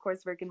one is of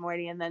course Rick and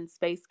Morty and then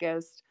Space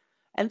Ghost.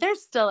 And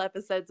there's still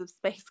episodes of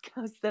Space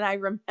Ghost that I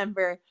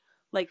remember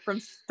like from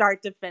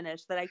start to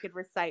finish that I could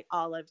recite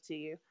all of to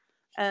you.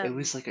 It Um,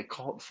 was like a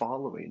cult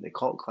following, the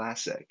cult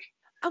classic.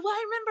 well,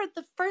 I remember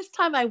the first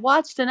time I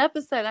watched an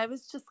episode, I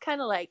was just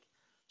kind of like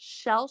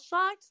shell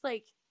shocked,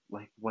 like,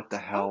 Like, what the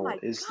oh hell my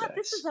is God,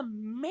 this is this?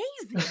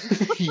 amazing.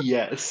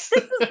 Yes.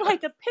 This is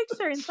like a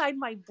picture inside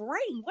my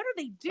brain. What are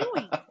they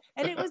doing?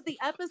 And it was the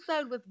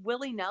episode with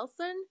Willie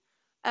Nelson,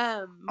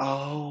 um,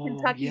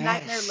 Oh, Kentucky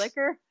Nightmare yes.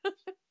 Liquor.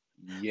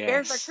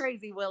 Bears are Yes.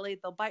 crazy, Willie.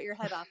 They'll bite your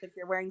head off if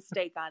you're wearing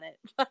steak on it.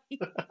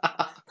 Like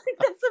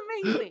that's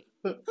amazing.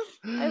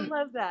 I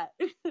love that.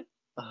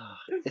 Uh,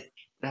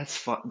 that's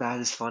fun. That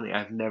is funny.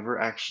 I've never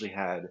actually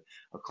had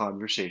a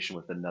conversation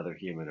with another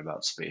human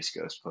about Space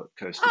Ghost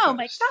Coast to Oh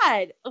my Coast.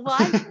 God. Well,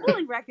 I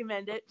fully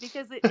recommend it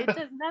because it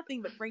does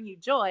nothing but bring you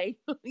joy,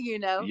 you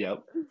know?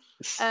 Yep.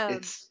 It's, Um,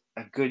 it's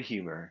a good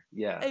humor.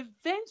 Yeah.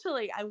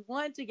 Eventually, I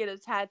want to get a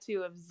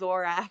tattoo of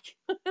Zorak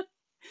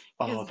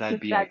Oh, because that'd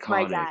be that's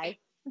my iconic. guy.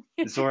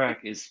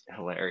 Zorak is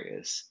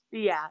hilarious.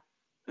 Yeah,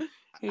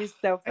 he's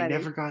so I funny.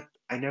 never got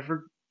I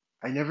never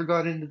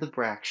got into the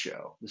Brack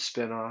show, the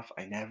spinoff.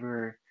 I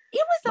never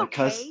It my was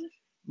cous okay.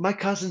 my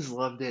cousins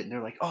loved it and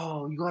they're like,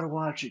 "Oh, you got to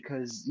watch it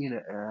cuz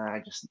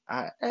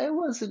it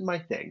wasn't my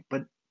thing."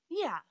 But,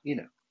 Yeah, you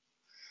know,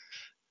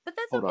 but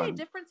that's hold okay. on.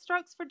 Different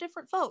strokes for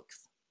different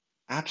folks.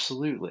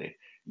 Absolutely.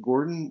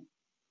 Gordon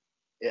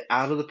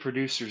out of the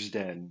producer's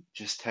den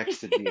just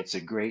texted me it's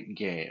a great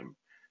game.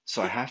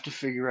 So I have to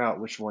figure out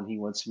which one he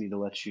wants me to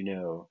let you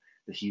know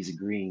that he's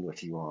agreeing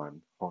with you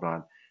on. Hold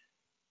on.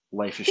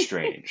 Life is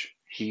Strange.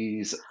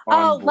 He's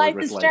on Oh, board Life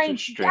with is Life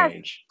is Strange. Yes,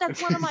 Strange. that's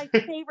one of my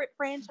favorite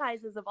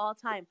franchises of all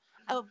time.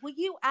 Will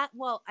you at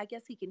well, I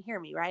guess he can hear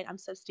me, right? I'm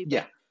so stupid.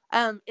 Yeah.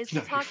 Is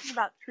he No, you're talking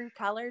about True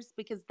Colors?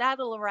 Because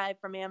that'll arrive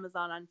from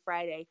Amazon on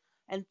Friday,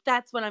 and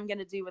that's what I'm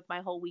gonna do with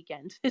my whole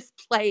weekend is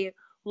play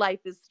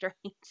Life is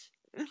Strange.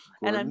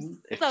 And I'm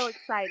Gordon, if so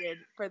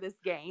excited for this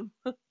game.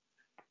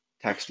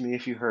 text me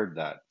if you heard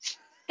that.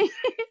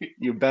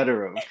 You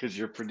better have because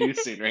you're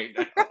producing right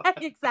Right,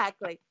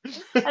 exactly.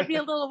 I'd be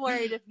a little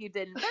worried if you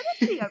didn't, but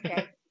it'd be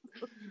okay.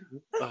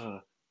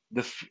 now.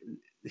 The f-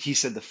 he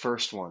said the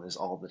first one is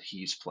all that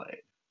he's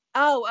played.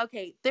 Oh,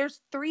 okay.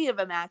 There's three of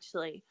them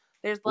actually.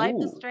 There's Ooh,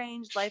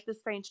 Life is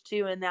Strange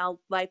 2, and now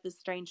Life is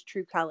Strange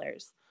True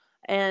Colors.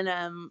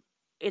 And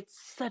it's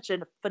such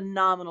a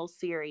phenomenal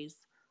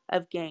series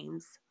of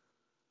games.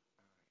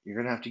 you're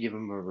gonna have to give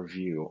him a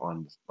review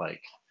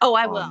Oh,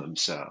 I on will. them.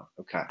 So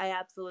okay. I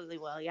absolutely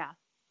will. Yeah.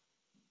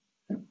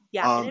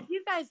 Yeah. And if Um,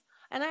 you guys,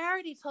 and I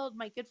already told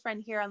my good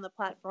friend here on the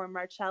platform,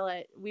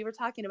 Marcella, we were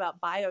talking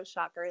about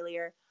BioShock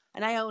earlier,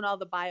 and I own all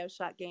the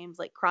BioShock games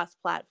like cross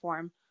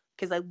platform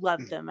because I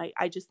love them.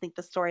 I just think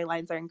the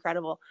storylines are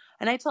incredible.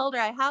 And I told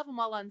her I have them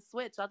all on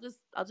Switch. I'll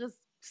just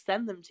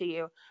send them to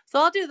you. So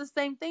I'll do the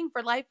same thing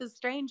for Life is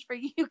Strange for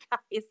you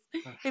guys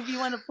if you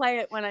want to play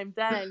it when I'm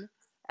done.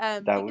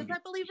 that Because would I be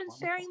believe in wonderful.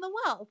 sharing the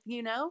wealth,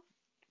 you know?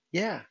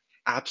 Yeah,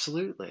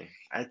 absolutely.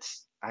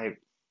 It's I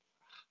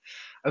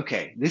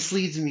Okay, this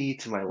leads me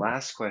to my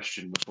last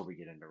question before we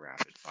get into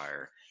rapid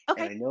fire.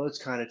 And Okay. I know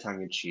it's kind of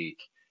tongue in cheek,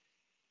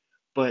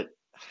 but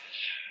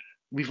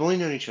we've only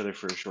known each other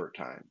for a short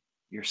time.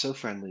 You're so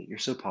friendly, you're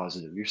so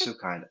positive, you're so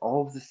kind.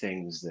 All of the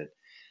things that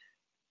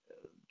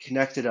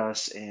connected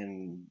us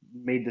and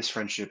made this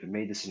friendship and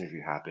made this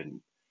interview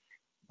happen.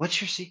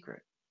 What's your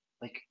secret?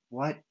 Like,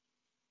 what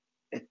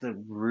at the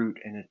root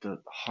and at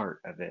the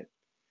heart of it?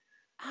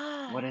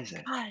 What Ah, is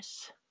it?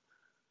 gosh.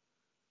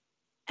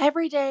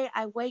 Every day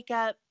I wake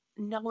up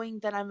knowing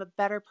that I'm a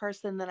better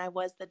person than I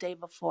was the day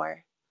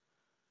before.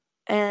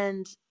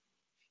 And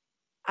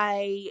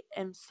I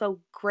am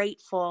so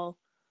grateful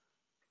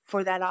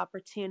for that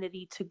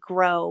opportunity to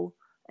grow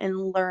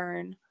and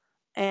learn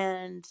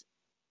and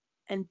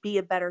be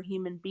a better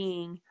human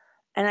being,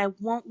 and I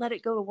won't let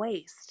it go to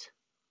waste.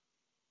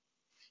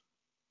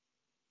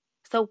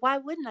 So why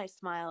wouldn't I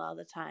smile all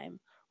the time?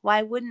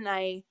 Why wouldn't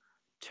I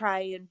try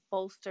and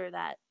bolster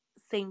that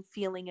same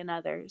feeling in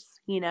others,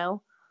 you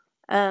know?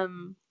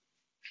 Um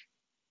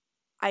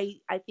I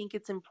think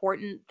it's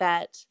important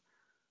that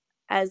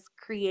as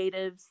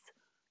creatives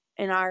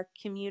in our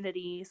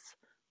communities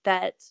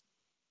that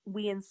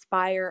we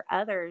inspire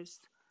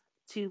others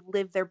to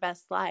live their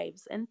best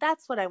lives, and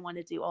that's what I want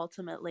to do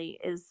ultimately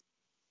is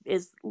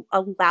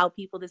allow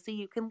people to see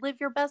you can live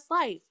your best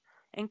life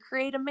and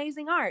create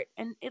amazing art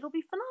and it'll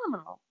be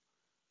phenomenal.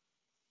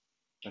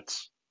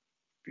 That's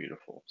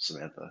beautiful,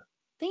 Samantha.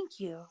 Thank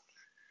you.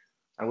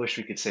 I wish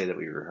we could say that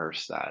we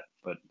rehearsed that,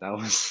 but that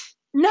was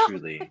No.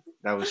 truly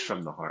that was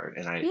from the heart.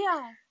 And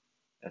Yeah.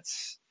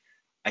 that's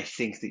I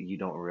think that you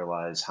don't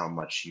realize how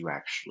much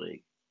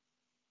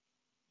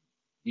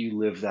you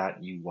live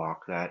that, you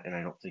walk that, and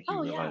I don't think you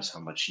Oh yeah. realize how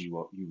much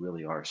you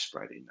really are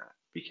spreading that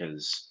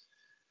because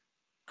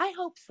I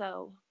hope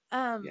so.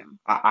 Yeah,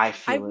 I I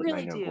feel it, and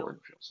I really know do.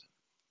 Gordon feels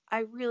I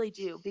really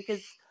do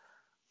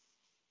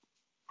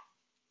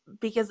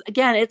because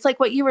again, it's like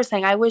what you were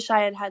saying. I wish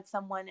I had had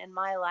someone in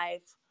my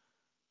life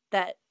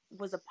that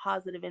was a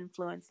positive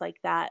influence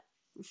like that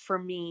for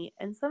me.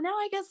 And so now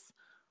I guess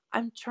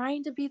I'm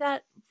trying to be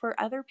that for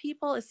other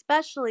people,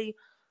 especially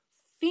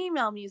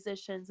female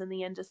musicians in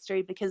the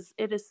industry, because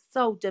it is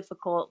so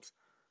difficult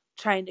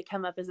trying to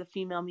come up as a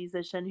female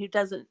musician who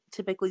doesn't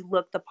typically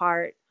look the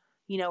part,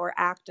 or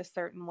act a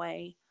certain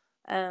way.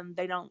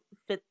 They don't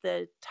fit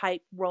the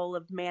type role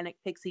of manic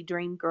pixie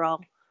dream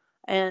girl.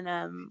 And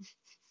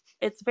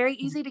it's very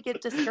easy to get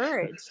it.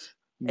 discouraged.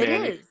 It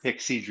Manic is.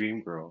 Pixie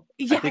Dream Girl.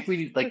 I think Yes. we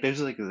need like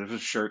there's a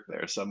shirt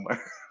there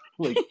somewhere.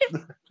 Like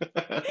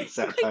You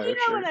satire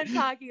know what shirt. I'm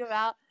talking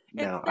about.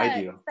 It's No, I that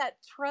do. it's that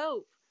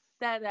trope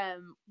that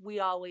we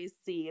always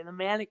see in the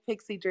manic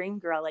pixie dream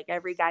girl, like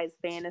every guy's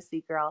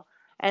fantasy girl.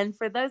 And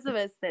for those of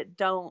us that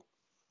don't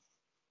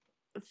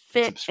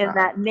fit in Subscribe.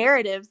 that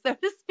narrative, so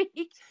to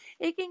speak,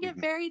 it can get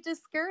Mhm. very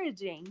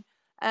discouraging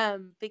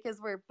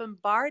because we're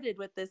bombarded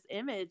with this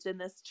image and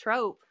this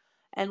trope,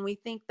 and we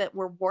think that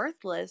we're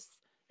worthless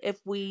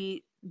if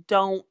we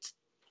don't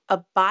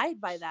abide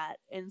by that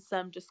in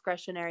some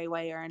discretionary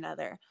way or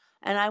another.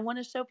 And I want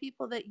to show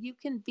people that you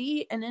can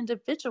be an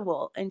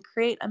individual and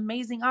create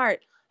amazing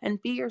art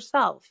and be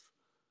yourself,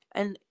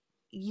 and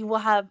you will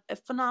have a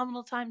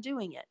phenomenal time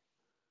doing it.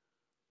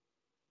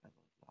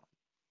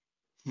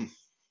 Hmm.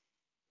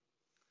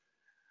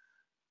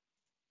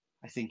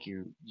 I think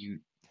you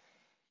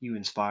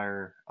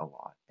inspire a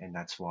lot, and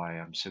that's why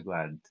I'm so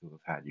glad to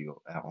have had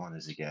you on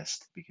as a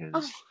guest,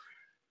 Oh, because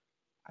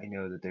I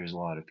know that there's a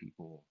lot of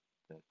people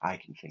that I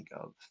can think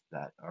of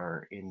that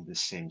are in the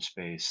same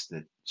space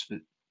that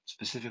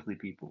specifically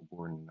people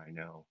Gordon and I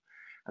know.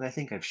 And I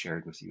think I've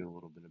shared with you a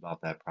little bit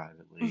about that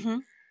privately. mm-hmm.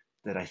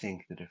 That I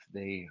think that if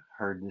they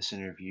heard this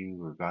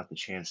interview or got the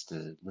chance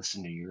to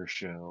listen to your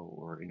show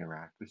or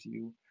interact with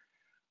you,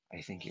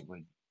 I think it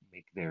would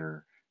make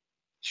their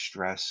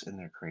stress and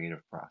their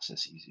creative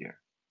process easier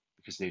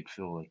because they'd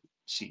feel like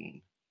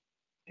seen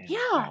and Yeah.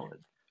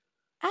 valid.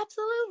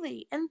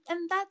 Absolutely. And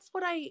that's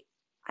what I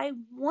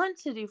want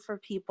to do for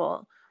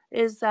people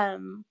is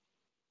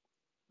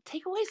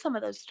take away some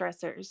of those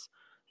stressors,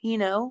 you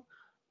know,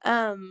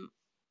 um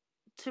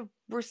to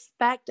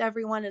respect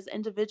everyone as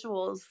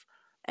individuals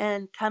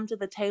and come to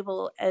the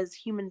table as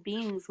human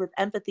beings with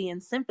empathy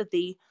and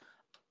sympathy,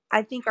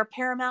 I think are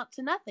paramount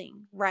to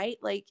nothing, right?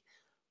 Like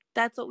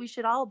that's what we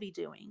should all be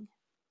doing.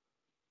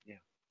 Yeah,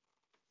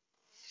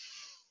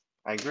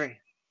 I agree.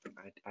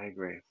 I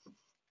agree.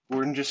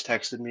 Gordon just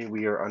texted me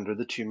we are under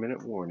the 2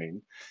 minute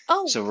warning,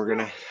 Oh, so we're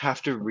gonna yeah.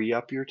 have to re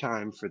up your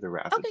time for the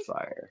rapid Okay.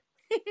 fire.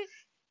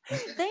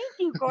 Thank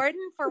you,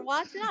 Gordon, for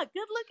watching out.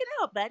 Good looking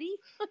out, buddy.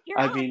 You're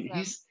I mean,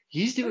 awesome.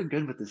 he's doing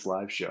good with this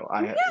live show.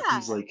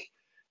 He's Yeah. like,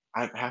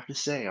 I have to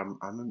say, I'm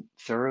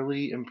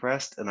thoroughly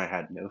impressed, and I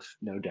had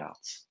no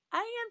doubts. I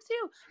am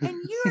too. And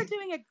you are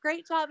doing a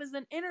great job as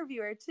an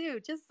interviewer too,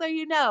 just so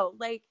you know.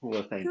 Like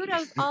Well, thank you.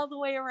 kudos all the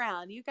way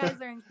around. You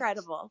guys are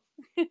incredible.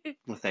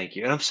 Well, thank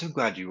you, and I'm so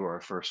glad you were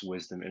our first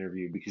wisdom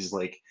interview because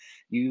like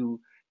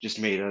you just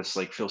made us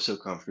like feel so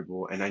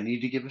comfortable. And I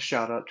need to give a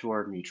shout out to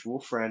our mutual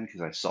friend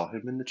because I saw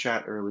him in the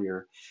chat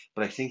earlier,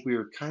 but I think we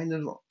were kind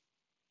of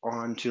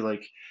on to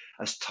like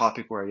a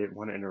topic where I didn't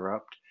want to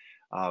interrupt.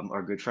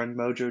 Our good friend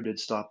Mojo did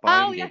stop by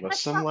Oh and yeah, gave I us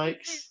saw some him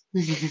too. likes.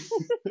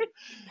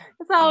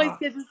 It's always uh,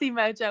 good to see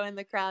Mojo in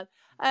the crowd.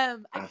 I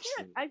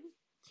Absolutely.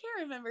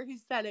 can't remember who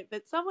said it,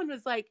 but someone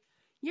was like,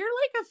 "You're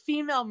like a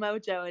female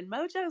Mojo, and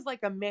Mojo's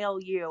like a male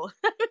you."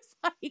 I was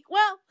like,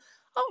 "Well,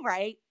 all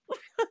right,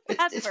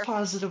 that It's works.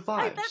 positive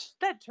vibes.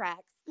 That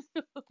tracks."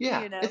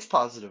 Yeah, you know? it's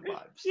positive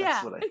vibes. That's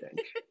Yeah. what I think.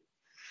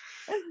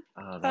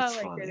 That's Oh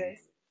my funny.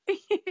 goodness.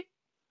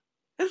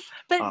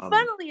 But Um,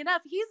 funnily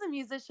enough, he's a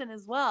musician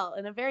as well,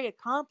 and a very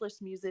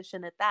accomplished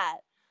musician at that.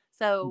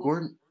 So,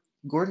 Gordon,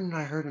 Gordon and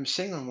I heard him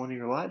sing on one of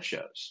your live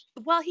shows.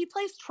 well, he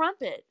plays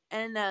trumpet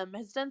and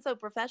has done so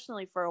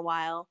professionally for a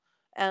while,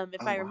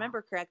 if Oh I wow.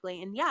 remember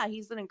correctly. And yeah,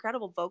 he's an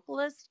incredible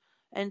vocalist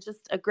and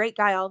just a great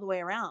guy all the way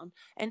around.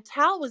 And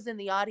Tal was in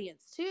the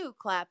audience too,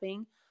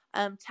 clapping.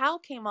 Tal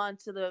came on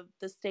to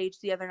the stage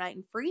the other night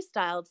and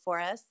freestyled for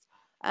us,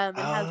 and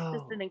has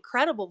just an Oh.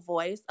 incredible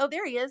voice. Oh,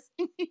 there he is.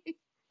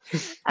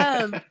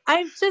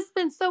 I've just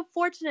been so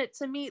fortunate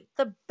to meet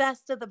the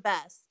best of the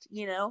best,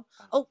 you know.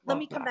 Oh, let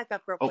me Love come that. back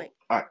up real Oh, quick.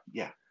 all right,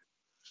 yeah.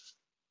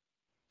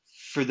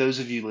 For those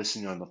of you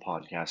listening on the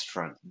podcast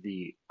front,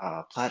 the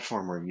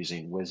platform we're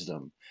using,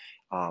 Wisdom,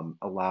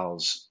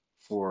 allows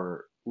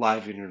for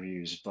live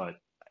interviews, but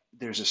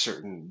there's a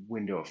certain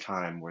window of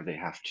time where they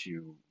have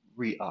to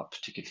re-up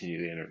to continue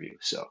the interview.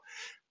 So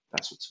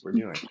that's what we're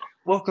doing.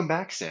 Welcome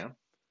back, Sam.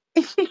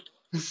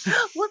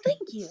 Well,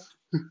 thank you.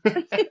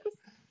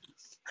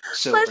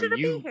 So Pleasure to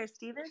be here,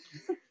 Stephen.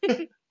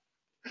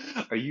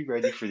 are you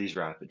ready for these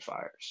rapid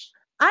fires?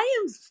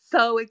 I am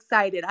so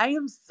excited. I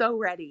am so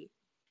ready.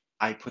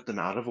 I put them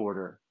out of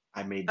order.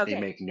 They Okay.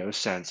 make no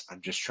sense.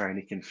 I'm just trying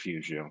to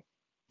confuse you.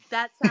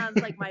 That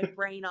sounds like my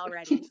brain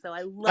already, so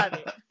I love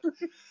it.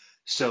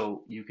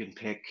 So you can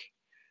pick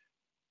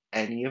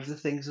any of the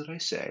things that I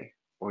say,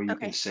 or you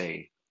can Okay.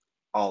 say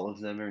all of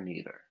them or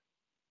neither.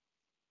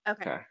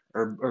 Okay. Okay.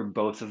 Or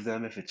both of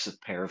them if it's a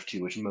pair of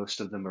two, which most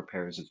of them are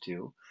pairs of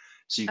two.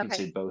 So you can Okay.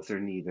 say both or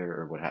neither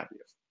or what have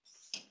you.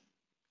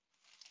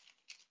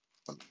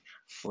 Let me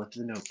flip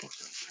the notebook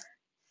over.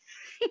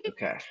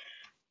 Okay.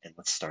 And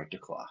let's start the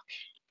clock.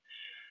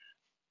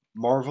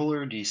 Marvel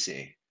or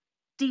DC?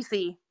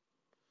 DC.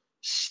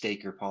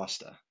 Steak or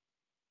pasta?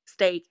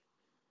 Steak.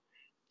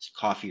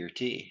 Coffee or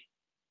tea?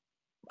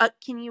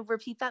 Can you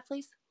repeat that,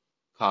 please?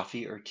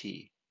 Coffee or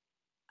tea?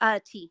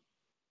 Tea.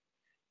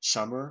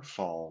 Summer,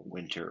 fall,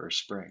 winter, or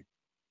spring?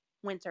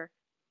 Winter.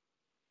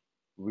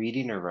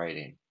 Reading or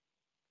writing?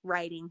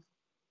 Writing.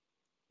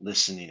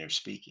 Listening or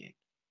speaking?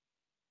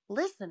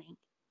 Listening.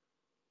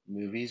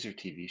 Movies or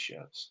TV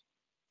shows?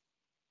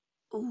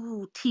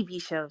 Ooh, TV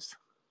shows.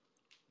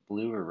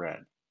 Blue or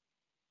red?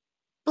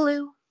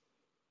 Blue.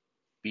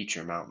 Beach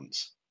or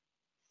mountains?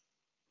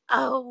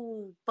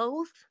 Oh,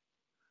 both?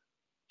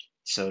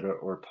 Soda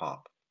or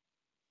pop?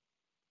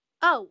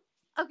 Oh,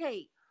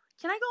 okay.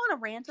 Can I go on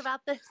a rant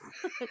about this?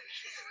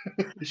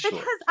 Sure.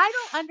 Because I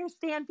don't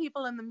understand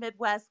people in the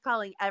Midwest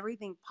calling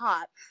everything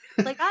pop.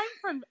 Like I'm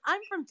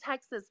from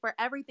Texas where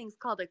everything's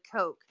called a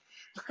Coke.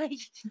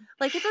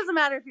 Like it doesn't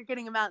matter if you're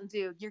getting a Mountain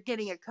Dew, you're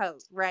getting a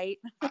Coke, right?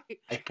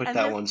 I put And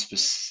that this one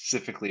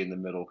specifically in the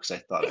middle because I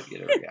thought I'd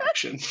get a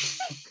reaction.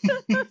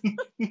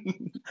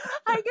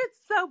 I get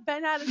so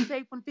bent out of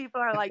shape when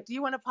people are like, "Do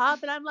you want a pop?"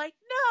 And I'm like,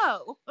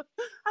 "No,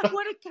 I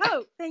want a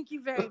Coke. Thank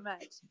you very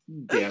much."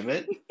 Damn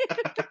it.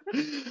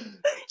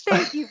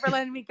 Thank you for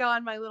letting me go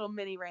on my little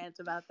mini rant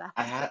about that.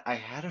 I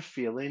had a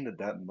feeling that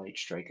that might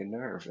strike a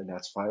nerve, and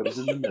that's why it was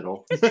in the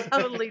middle. It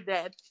totally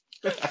did.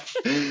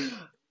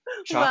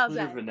 Well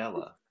Chocolate or done.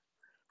 vanilla?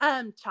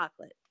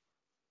 Chocolate.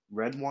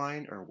 Red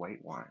wine or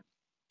white wine?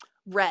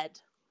 Red.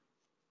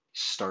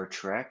 Star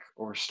Trek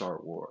or Star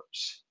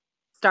Wars?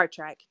 Star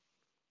Trek.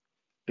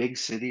 Big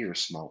city or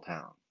small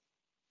town?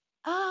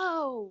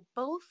 Oh,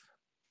 both.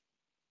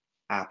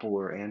 Apple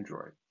or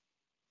Android?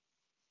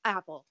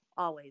 Apple,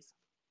 always.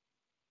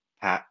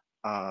 Pat,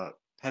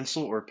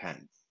 pencil or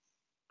pen?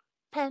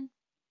 Pen.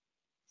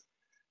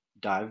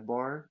 Dive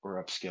bar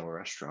or upscale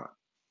restaurant?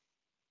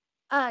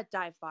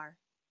 Dive bar.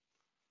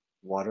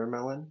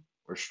 Watermelon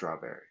or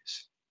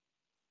strawberries?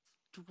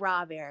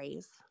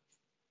 Strawberries.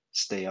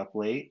 Stay up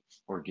late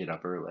or get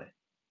up early?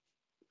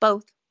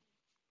 Both.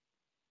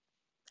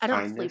 I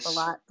don't sleep a Kindness.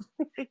 lot.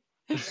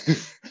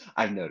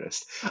 I've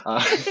noticed.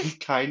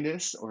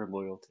 Kindness or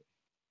loyalty?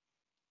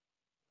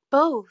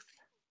 Both.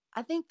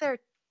 I think they're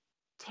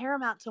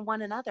tantamount to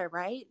one another,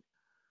 right?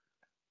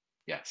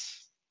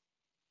 Yes.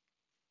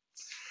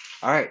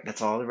 All right,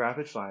 that's all the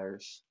rapid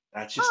fires.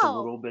 That's just a Oh,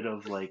 little bit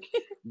of like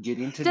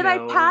getting to did I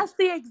know. pass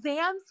the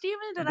exam,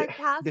 Stephen? Did I Th-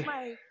 pass th-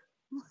 my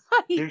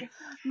there,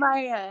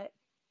 my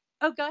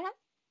oh, go ahead.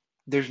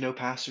 there's no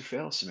pass or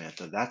fail,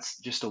 Samantha. That's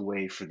just a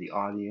way for the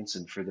audience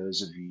and for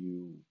those of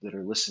you that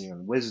are listening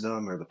on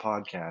Wisdom or the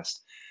podcast.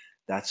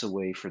 That's a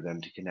way for them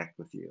to connect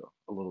with you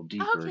a little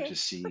deeper to Okay.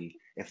 see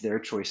if their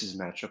choices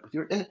match up with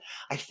yours. And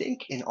I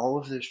think in all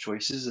of those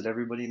choices that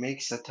everybody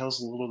makes, that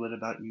tells a little bit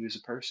about you as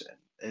a person.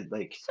 And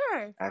like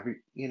Sure.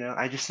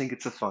 I just think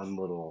it's a fun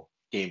little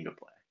game to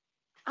play.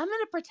 I'm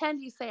gonna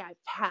pretend you say I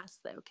passed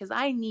though, because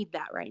I need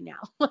that right now.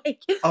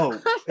 Like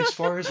Oh, as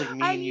far as like me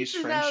I and need you's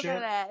to know friendship,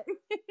 that.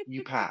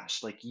 you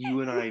passed. Like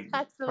you and I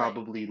Excellent.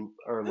 probably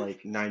are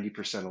like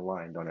 90%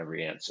 aligned on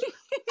every answer.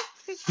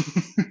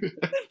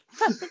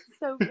 That's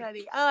so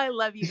funny. Oh, I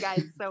love you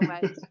guys so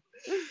much.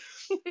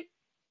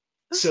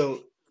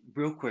 So,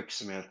 real quick,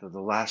 Samantha, the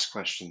last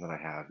question that I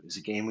have is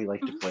a game we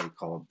like to Mhm. play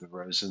called The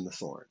Rose and the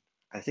Thorn.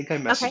 I think I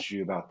Okay. messaged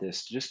you about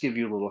this to just give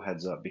you a little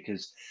heads up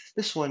because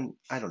this one,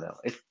 I don't know.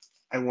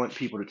 I want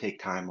people to take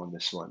time on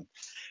this one.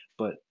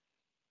 But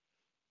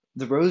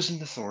The Rose and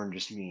the Thorn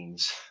just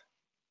means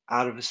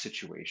out of a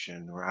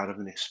situation or out of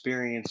an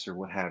experience or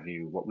what have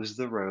you, what was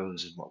the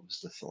rose and what was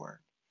the thorn?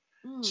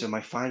 So, Mm.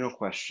 my final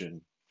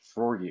question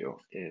for you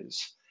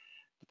is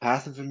the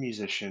path of a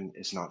musician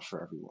is not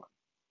for everyone.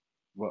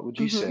 What would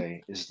you Hmm.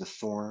 say is the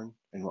thorn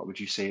and what would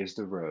you say is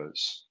the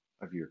rose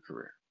of your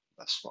career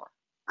thus far?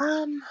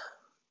 Um,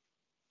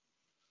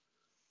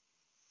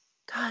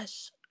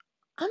 gosh,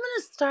 I'm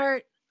gonna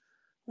start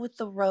with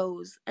the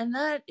rose, and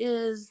that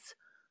is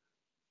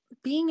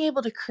being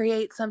able to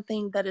create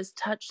something that has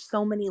touched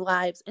so many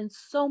lives in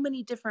so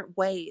many different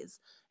ways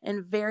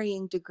and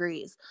varying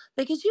degrees.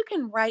 Because you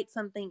can write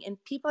something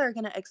and people are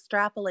going to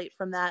extrapolate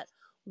from that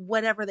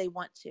whatever they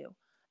want to.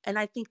 And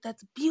I think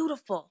that's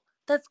beautiful.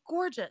 That's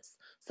gorgeous.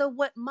 So,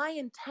 what my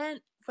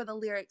intent for the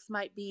lyrics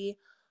might mean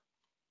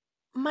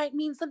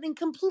something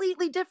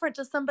completely different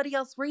to somebody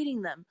else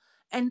reading them.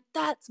 And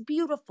that's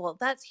beautiful.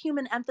 That's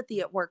human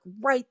empathy at work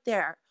right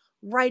there,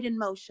 right in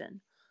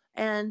motion.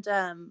 And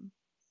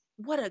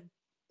what a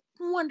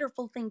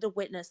wonderful thing to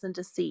witness and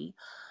to see.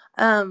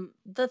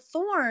 The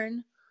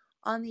thorn,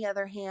 on the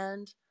other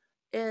hand,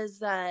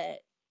 is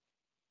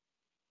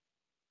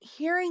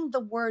hearing the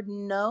word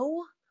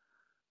no,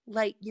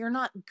 like you're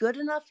not good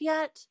enough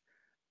yet,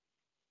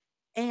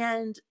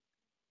 and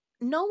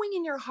knowing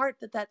in your heart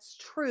that that's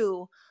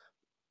true,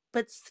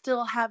 but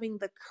still having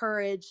the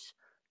courage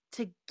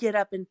to get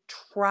up and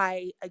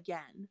try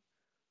again.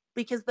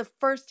 Because the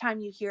first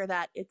time you hear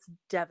that, it's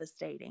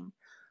devastating.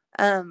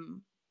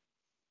 Um,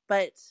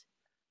 but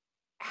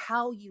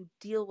how you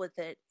deal with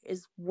it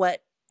is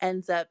what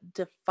ends up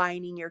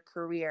defining your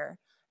career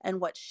and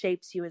what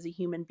shapes you as a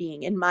human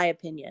being, in my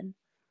opinion.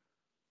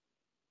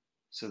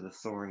 So the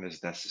thorn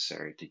is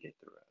necessary to get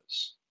the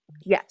rose.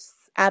 Yes,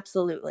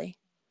 absolutely.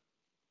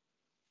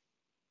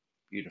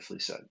 Beautifully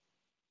said.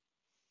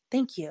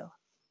 Thank you.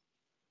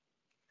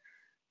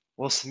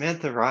 Well,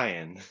 Samantha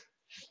Ryan,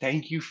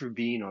 thank you for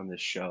being on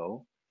this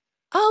show.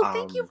 Oh,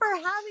 thank you for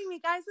having me,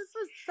 guys. This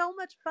was so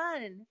much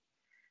fun.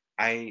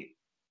 I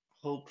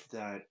hope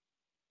that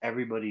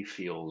everybody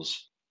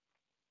feels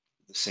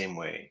the same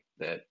way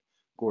that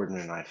Gordon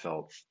and I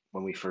felt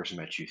when we first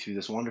met you through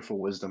this wonderful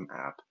Wisdom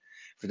app.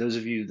 For those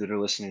of you that are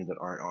listening that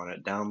aren't on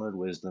it, download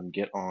Wisdom,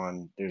 get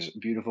on. There's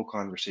beautiful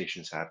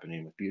conversations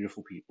happening with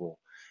beautiful people.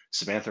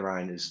 Samantha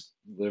Ryan is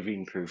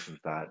living proof of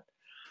that.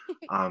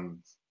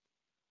 Um,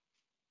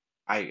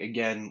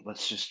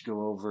 let's just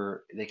go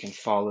over. They can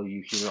follow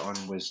you here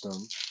on Wisdom,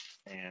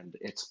 and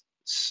it's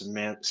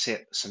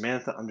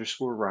Samantha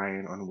underscore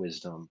Ryan on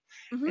Wisdom,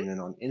 Mhm. and then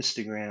on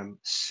Instagram,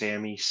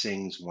 Sammy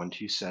Sings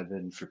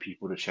 127 for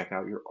people to check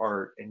out your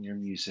art and your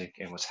music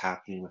and what's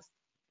happening with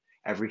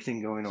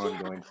everything going on Yeah.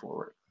 going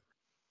forward.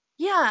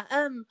 Yeah,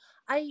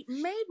 I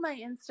made my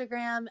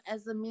Instagram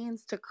as a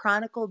means to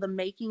chronicle the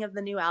making of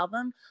the new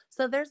album.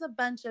 So there's a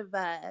bunch of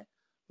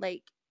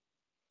like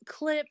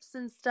clips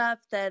and stuff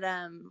that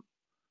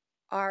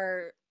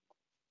are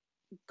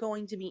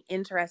going to be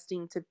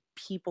interesting to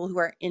people who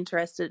are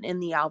interested in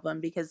the album,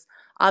 because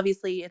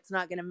obviously it's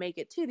not going to make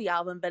it to the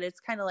album, but it's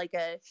kind of like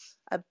a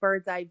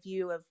bird's eye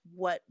view of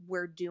what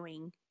we're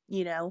doing,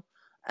 you know.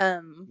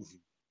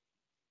 Mhm.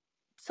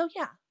 So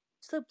yeah.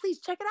 So please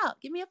check it out.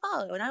 Give me a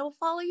follow and I will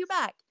follow you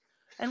back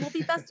and we'll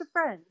be best of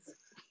friends.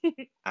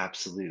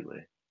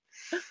 Absolutely.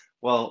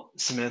 Well,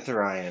 Samantha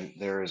Ryan,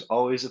 there is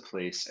always a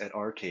place at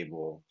our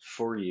table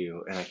for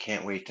you, and I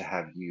can't wait to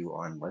have you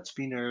on Let's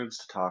Be Nerds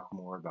to talk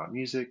more about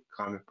music,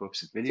 comic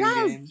books, and video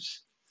Yes.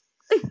 games.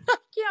 I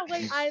can't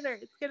wait either.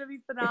 It's going to be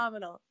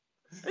phenomenal.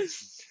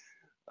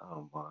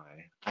 Oh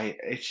my.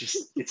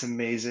 It's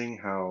amazing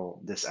how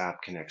this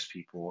app connects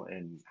people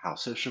and how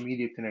social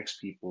media connects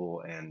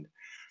people, and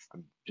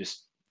I'm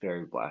just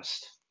very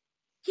blessed.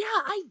 Yeah,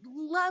 I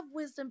love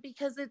Wisdom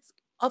because it's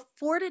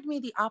afforded me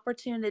the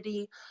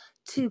opportunity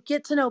to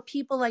get to know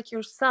people like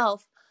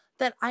yourself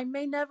that I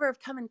may never have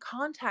come in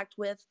contact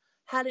with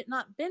had it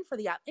not been for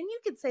the app. And you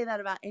could say that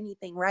about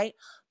anything, right?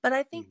 But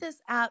I think Mm,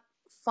 this app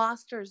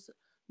fosters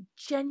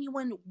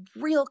genuine,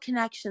 real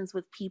connections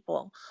with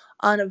people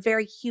on a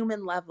very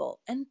human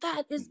level. And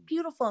that is mm.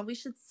 beautiful. And we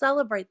should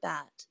celebrate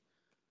that.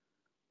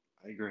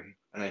 I agree.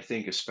 And I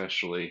think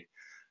especially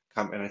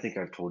and I think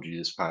I've told you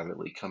this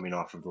privately, coming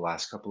off of the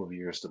last couple of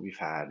years that we've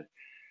had,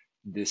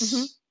 Hmm.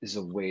 this is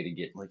a way to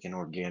get like an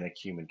organic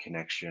human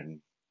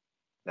connection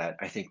that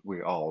I think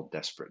we all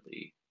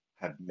desperately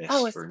have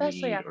Oh, missed or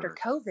especially need, after or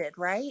COVID,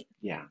 right?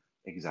 yeah,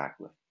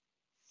 exactly.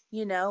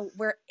 You know,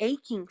 we're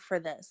aching for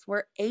this.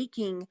 We're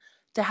aching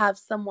to have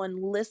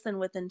someone listen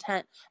with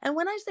intent. And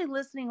when I say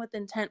listening with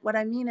intent, what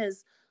I mean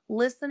is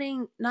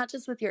listening not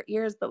just with your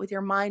ears, but with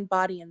your mind,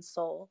 body, and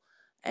soul.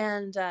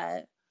 And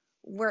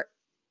we're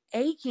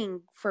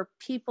aching for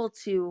people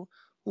to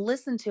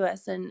listen to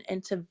us and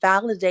to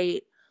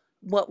validate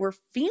what we're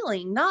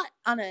feeling, not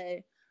on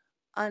a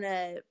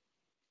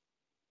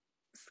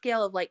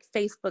scale of like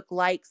Facebook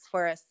likes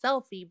for a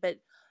selfie, but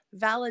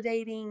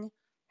validating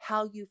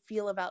how you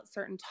feel about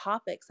certain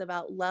topics,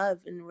 about love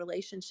and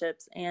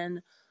relationships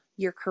and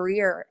your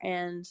career,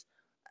 and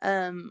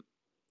um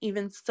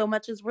even so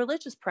much as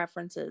religious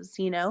preferences,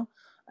 you know.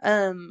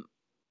 um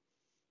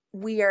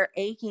we are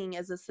aching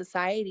as a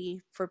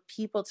society for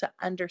people to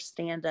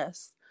understand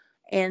us,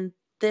 and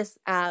this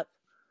app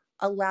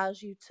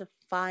allows you to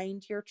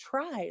find your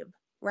tribe,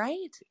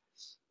 right?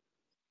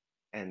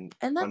 And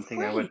And that's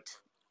great.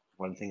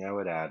 one thing I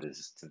would add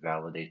is to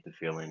validate the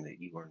feeling that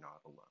you are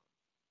not alone.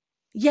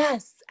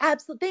 Yes,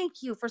 absolutely.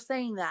 Thank you for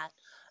saying that.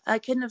 I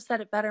couldn't have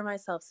said it better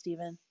myself,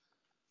 Stephen.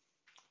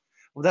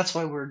 Well, that's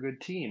why we're a good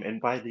team. And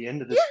by the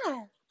end of this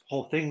Yeah.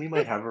 whole thing, we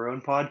might have our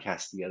own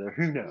podcast together.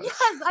 Who knows?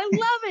 Yes, I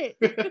love it.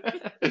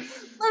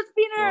 Let's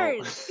be Well,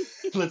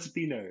 nerds. let's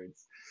be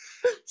nerds.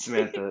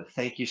 Samantha,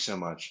 thank you so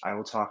much. I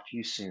will talk to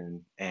you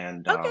soon.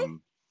 And Okay.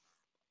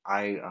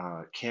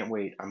 I can't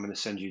wait. I'm going to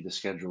send you the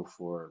schedule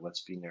for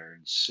Let's Be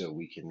Nerds so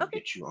we can Okay.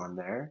 get you on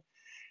there.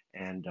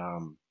 And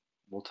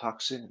we'll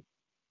talk soon.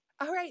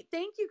 All right.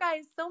 Thank you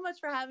guys so much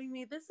for having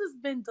me. This has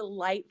been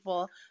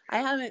delightful. I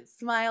haven't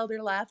smiled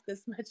or laughed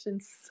this much in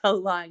so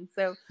long.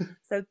 So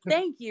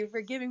thank you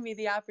for giving me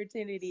the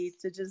opportunity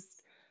to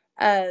just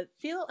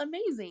feel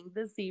amazing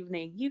this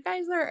evening. You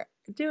guys are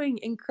doing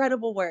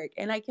incredible work,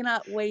 and I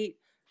cannot wait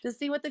to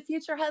see what the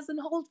future has in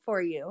hold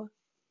for you.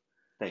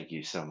 Thank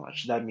you so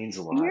much. That means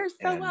a lot. You're so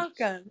And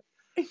welcome.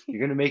 you're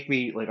going to make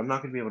me, like, I'm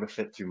not going to be able to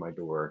fit through my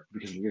door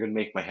because you're going to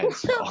make my head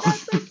swell.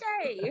 That's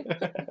okay.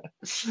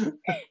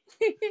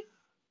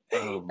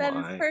 Oh That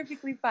is my.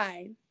 perfectly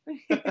fine.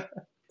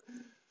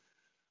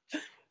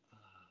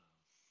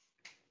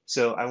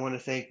 So I want to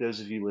thank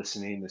those of you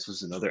listening. This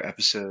was another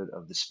episode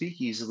of the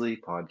Speak Easily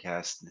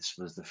podcast. This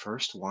was the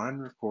first one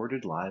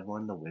recorded live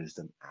on the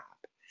Wisdom app.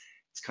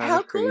 It's kind How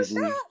of cool is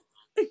crazy. that?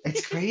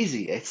 It's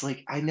crazy. It's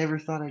like I never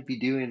thought I'd be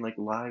doing like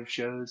live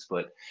shows,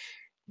 but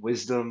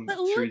Wisdom But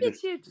look through the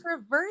at you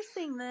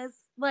traversing this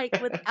like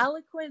with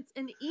eloquence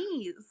and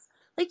ease.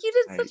 Like you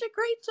did I such a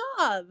great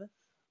job.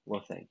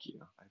 well, thank you.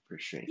 I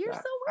appreciate You're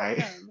that.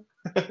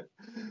 so welcome.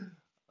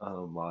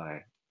 Oh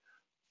my.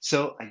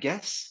 So I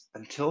guess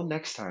until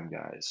next time,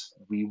 guys,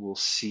 we will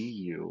see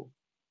you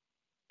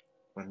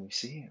when we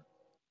see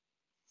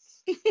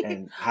you.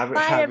 And have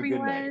Bye, have a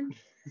good night. everyone.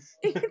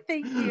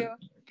 Thank you.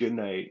 Good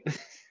night.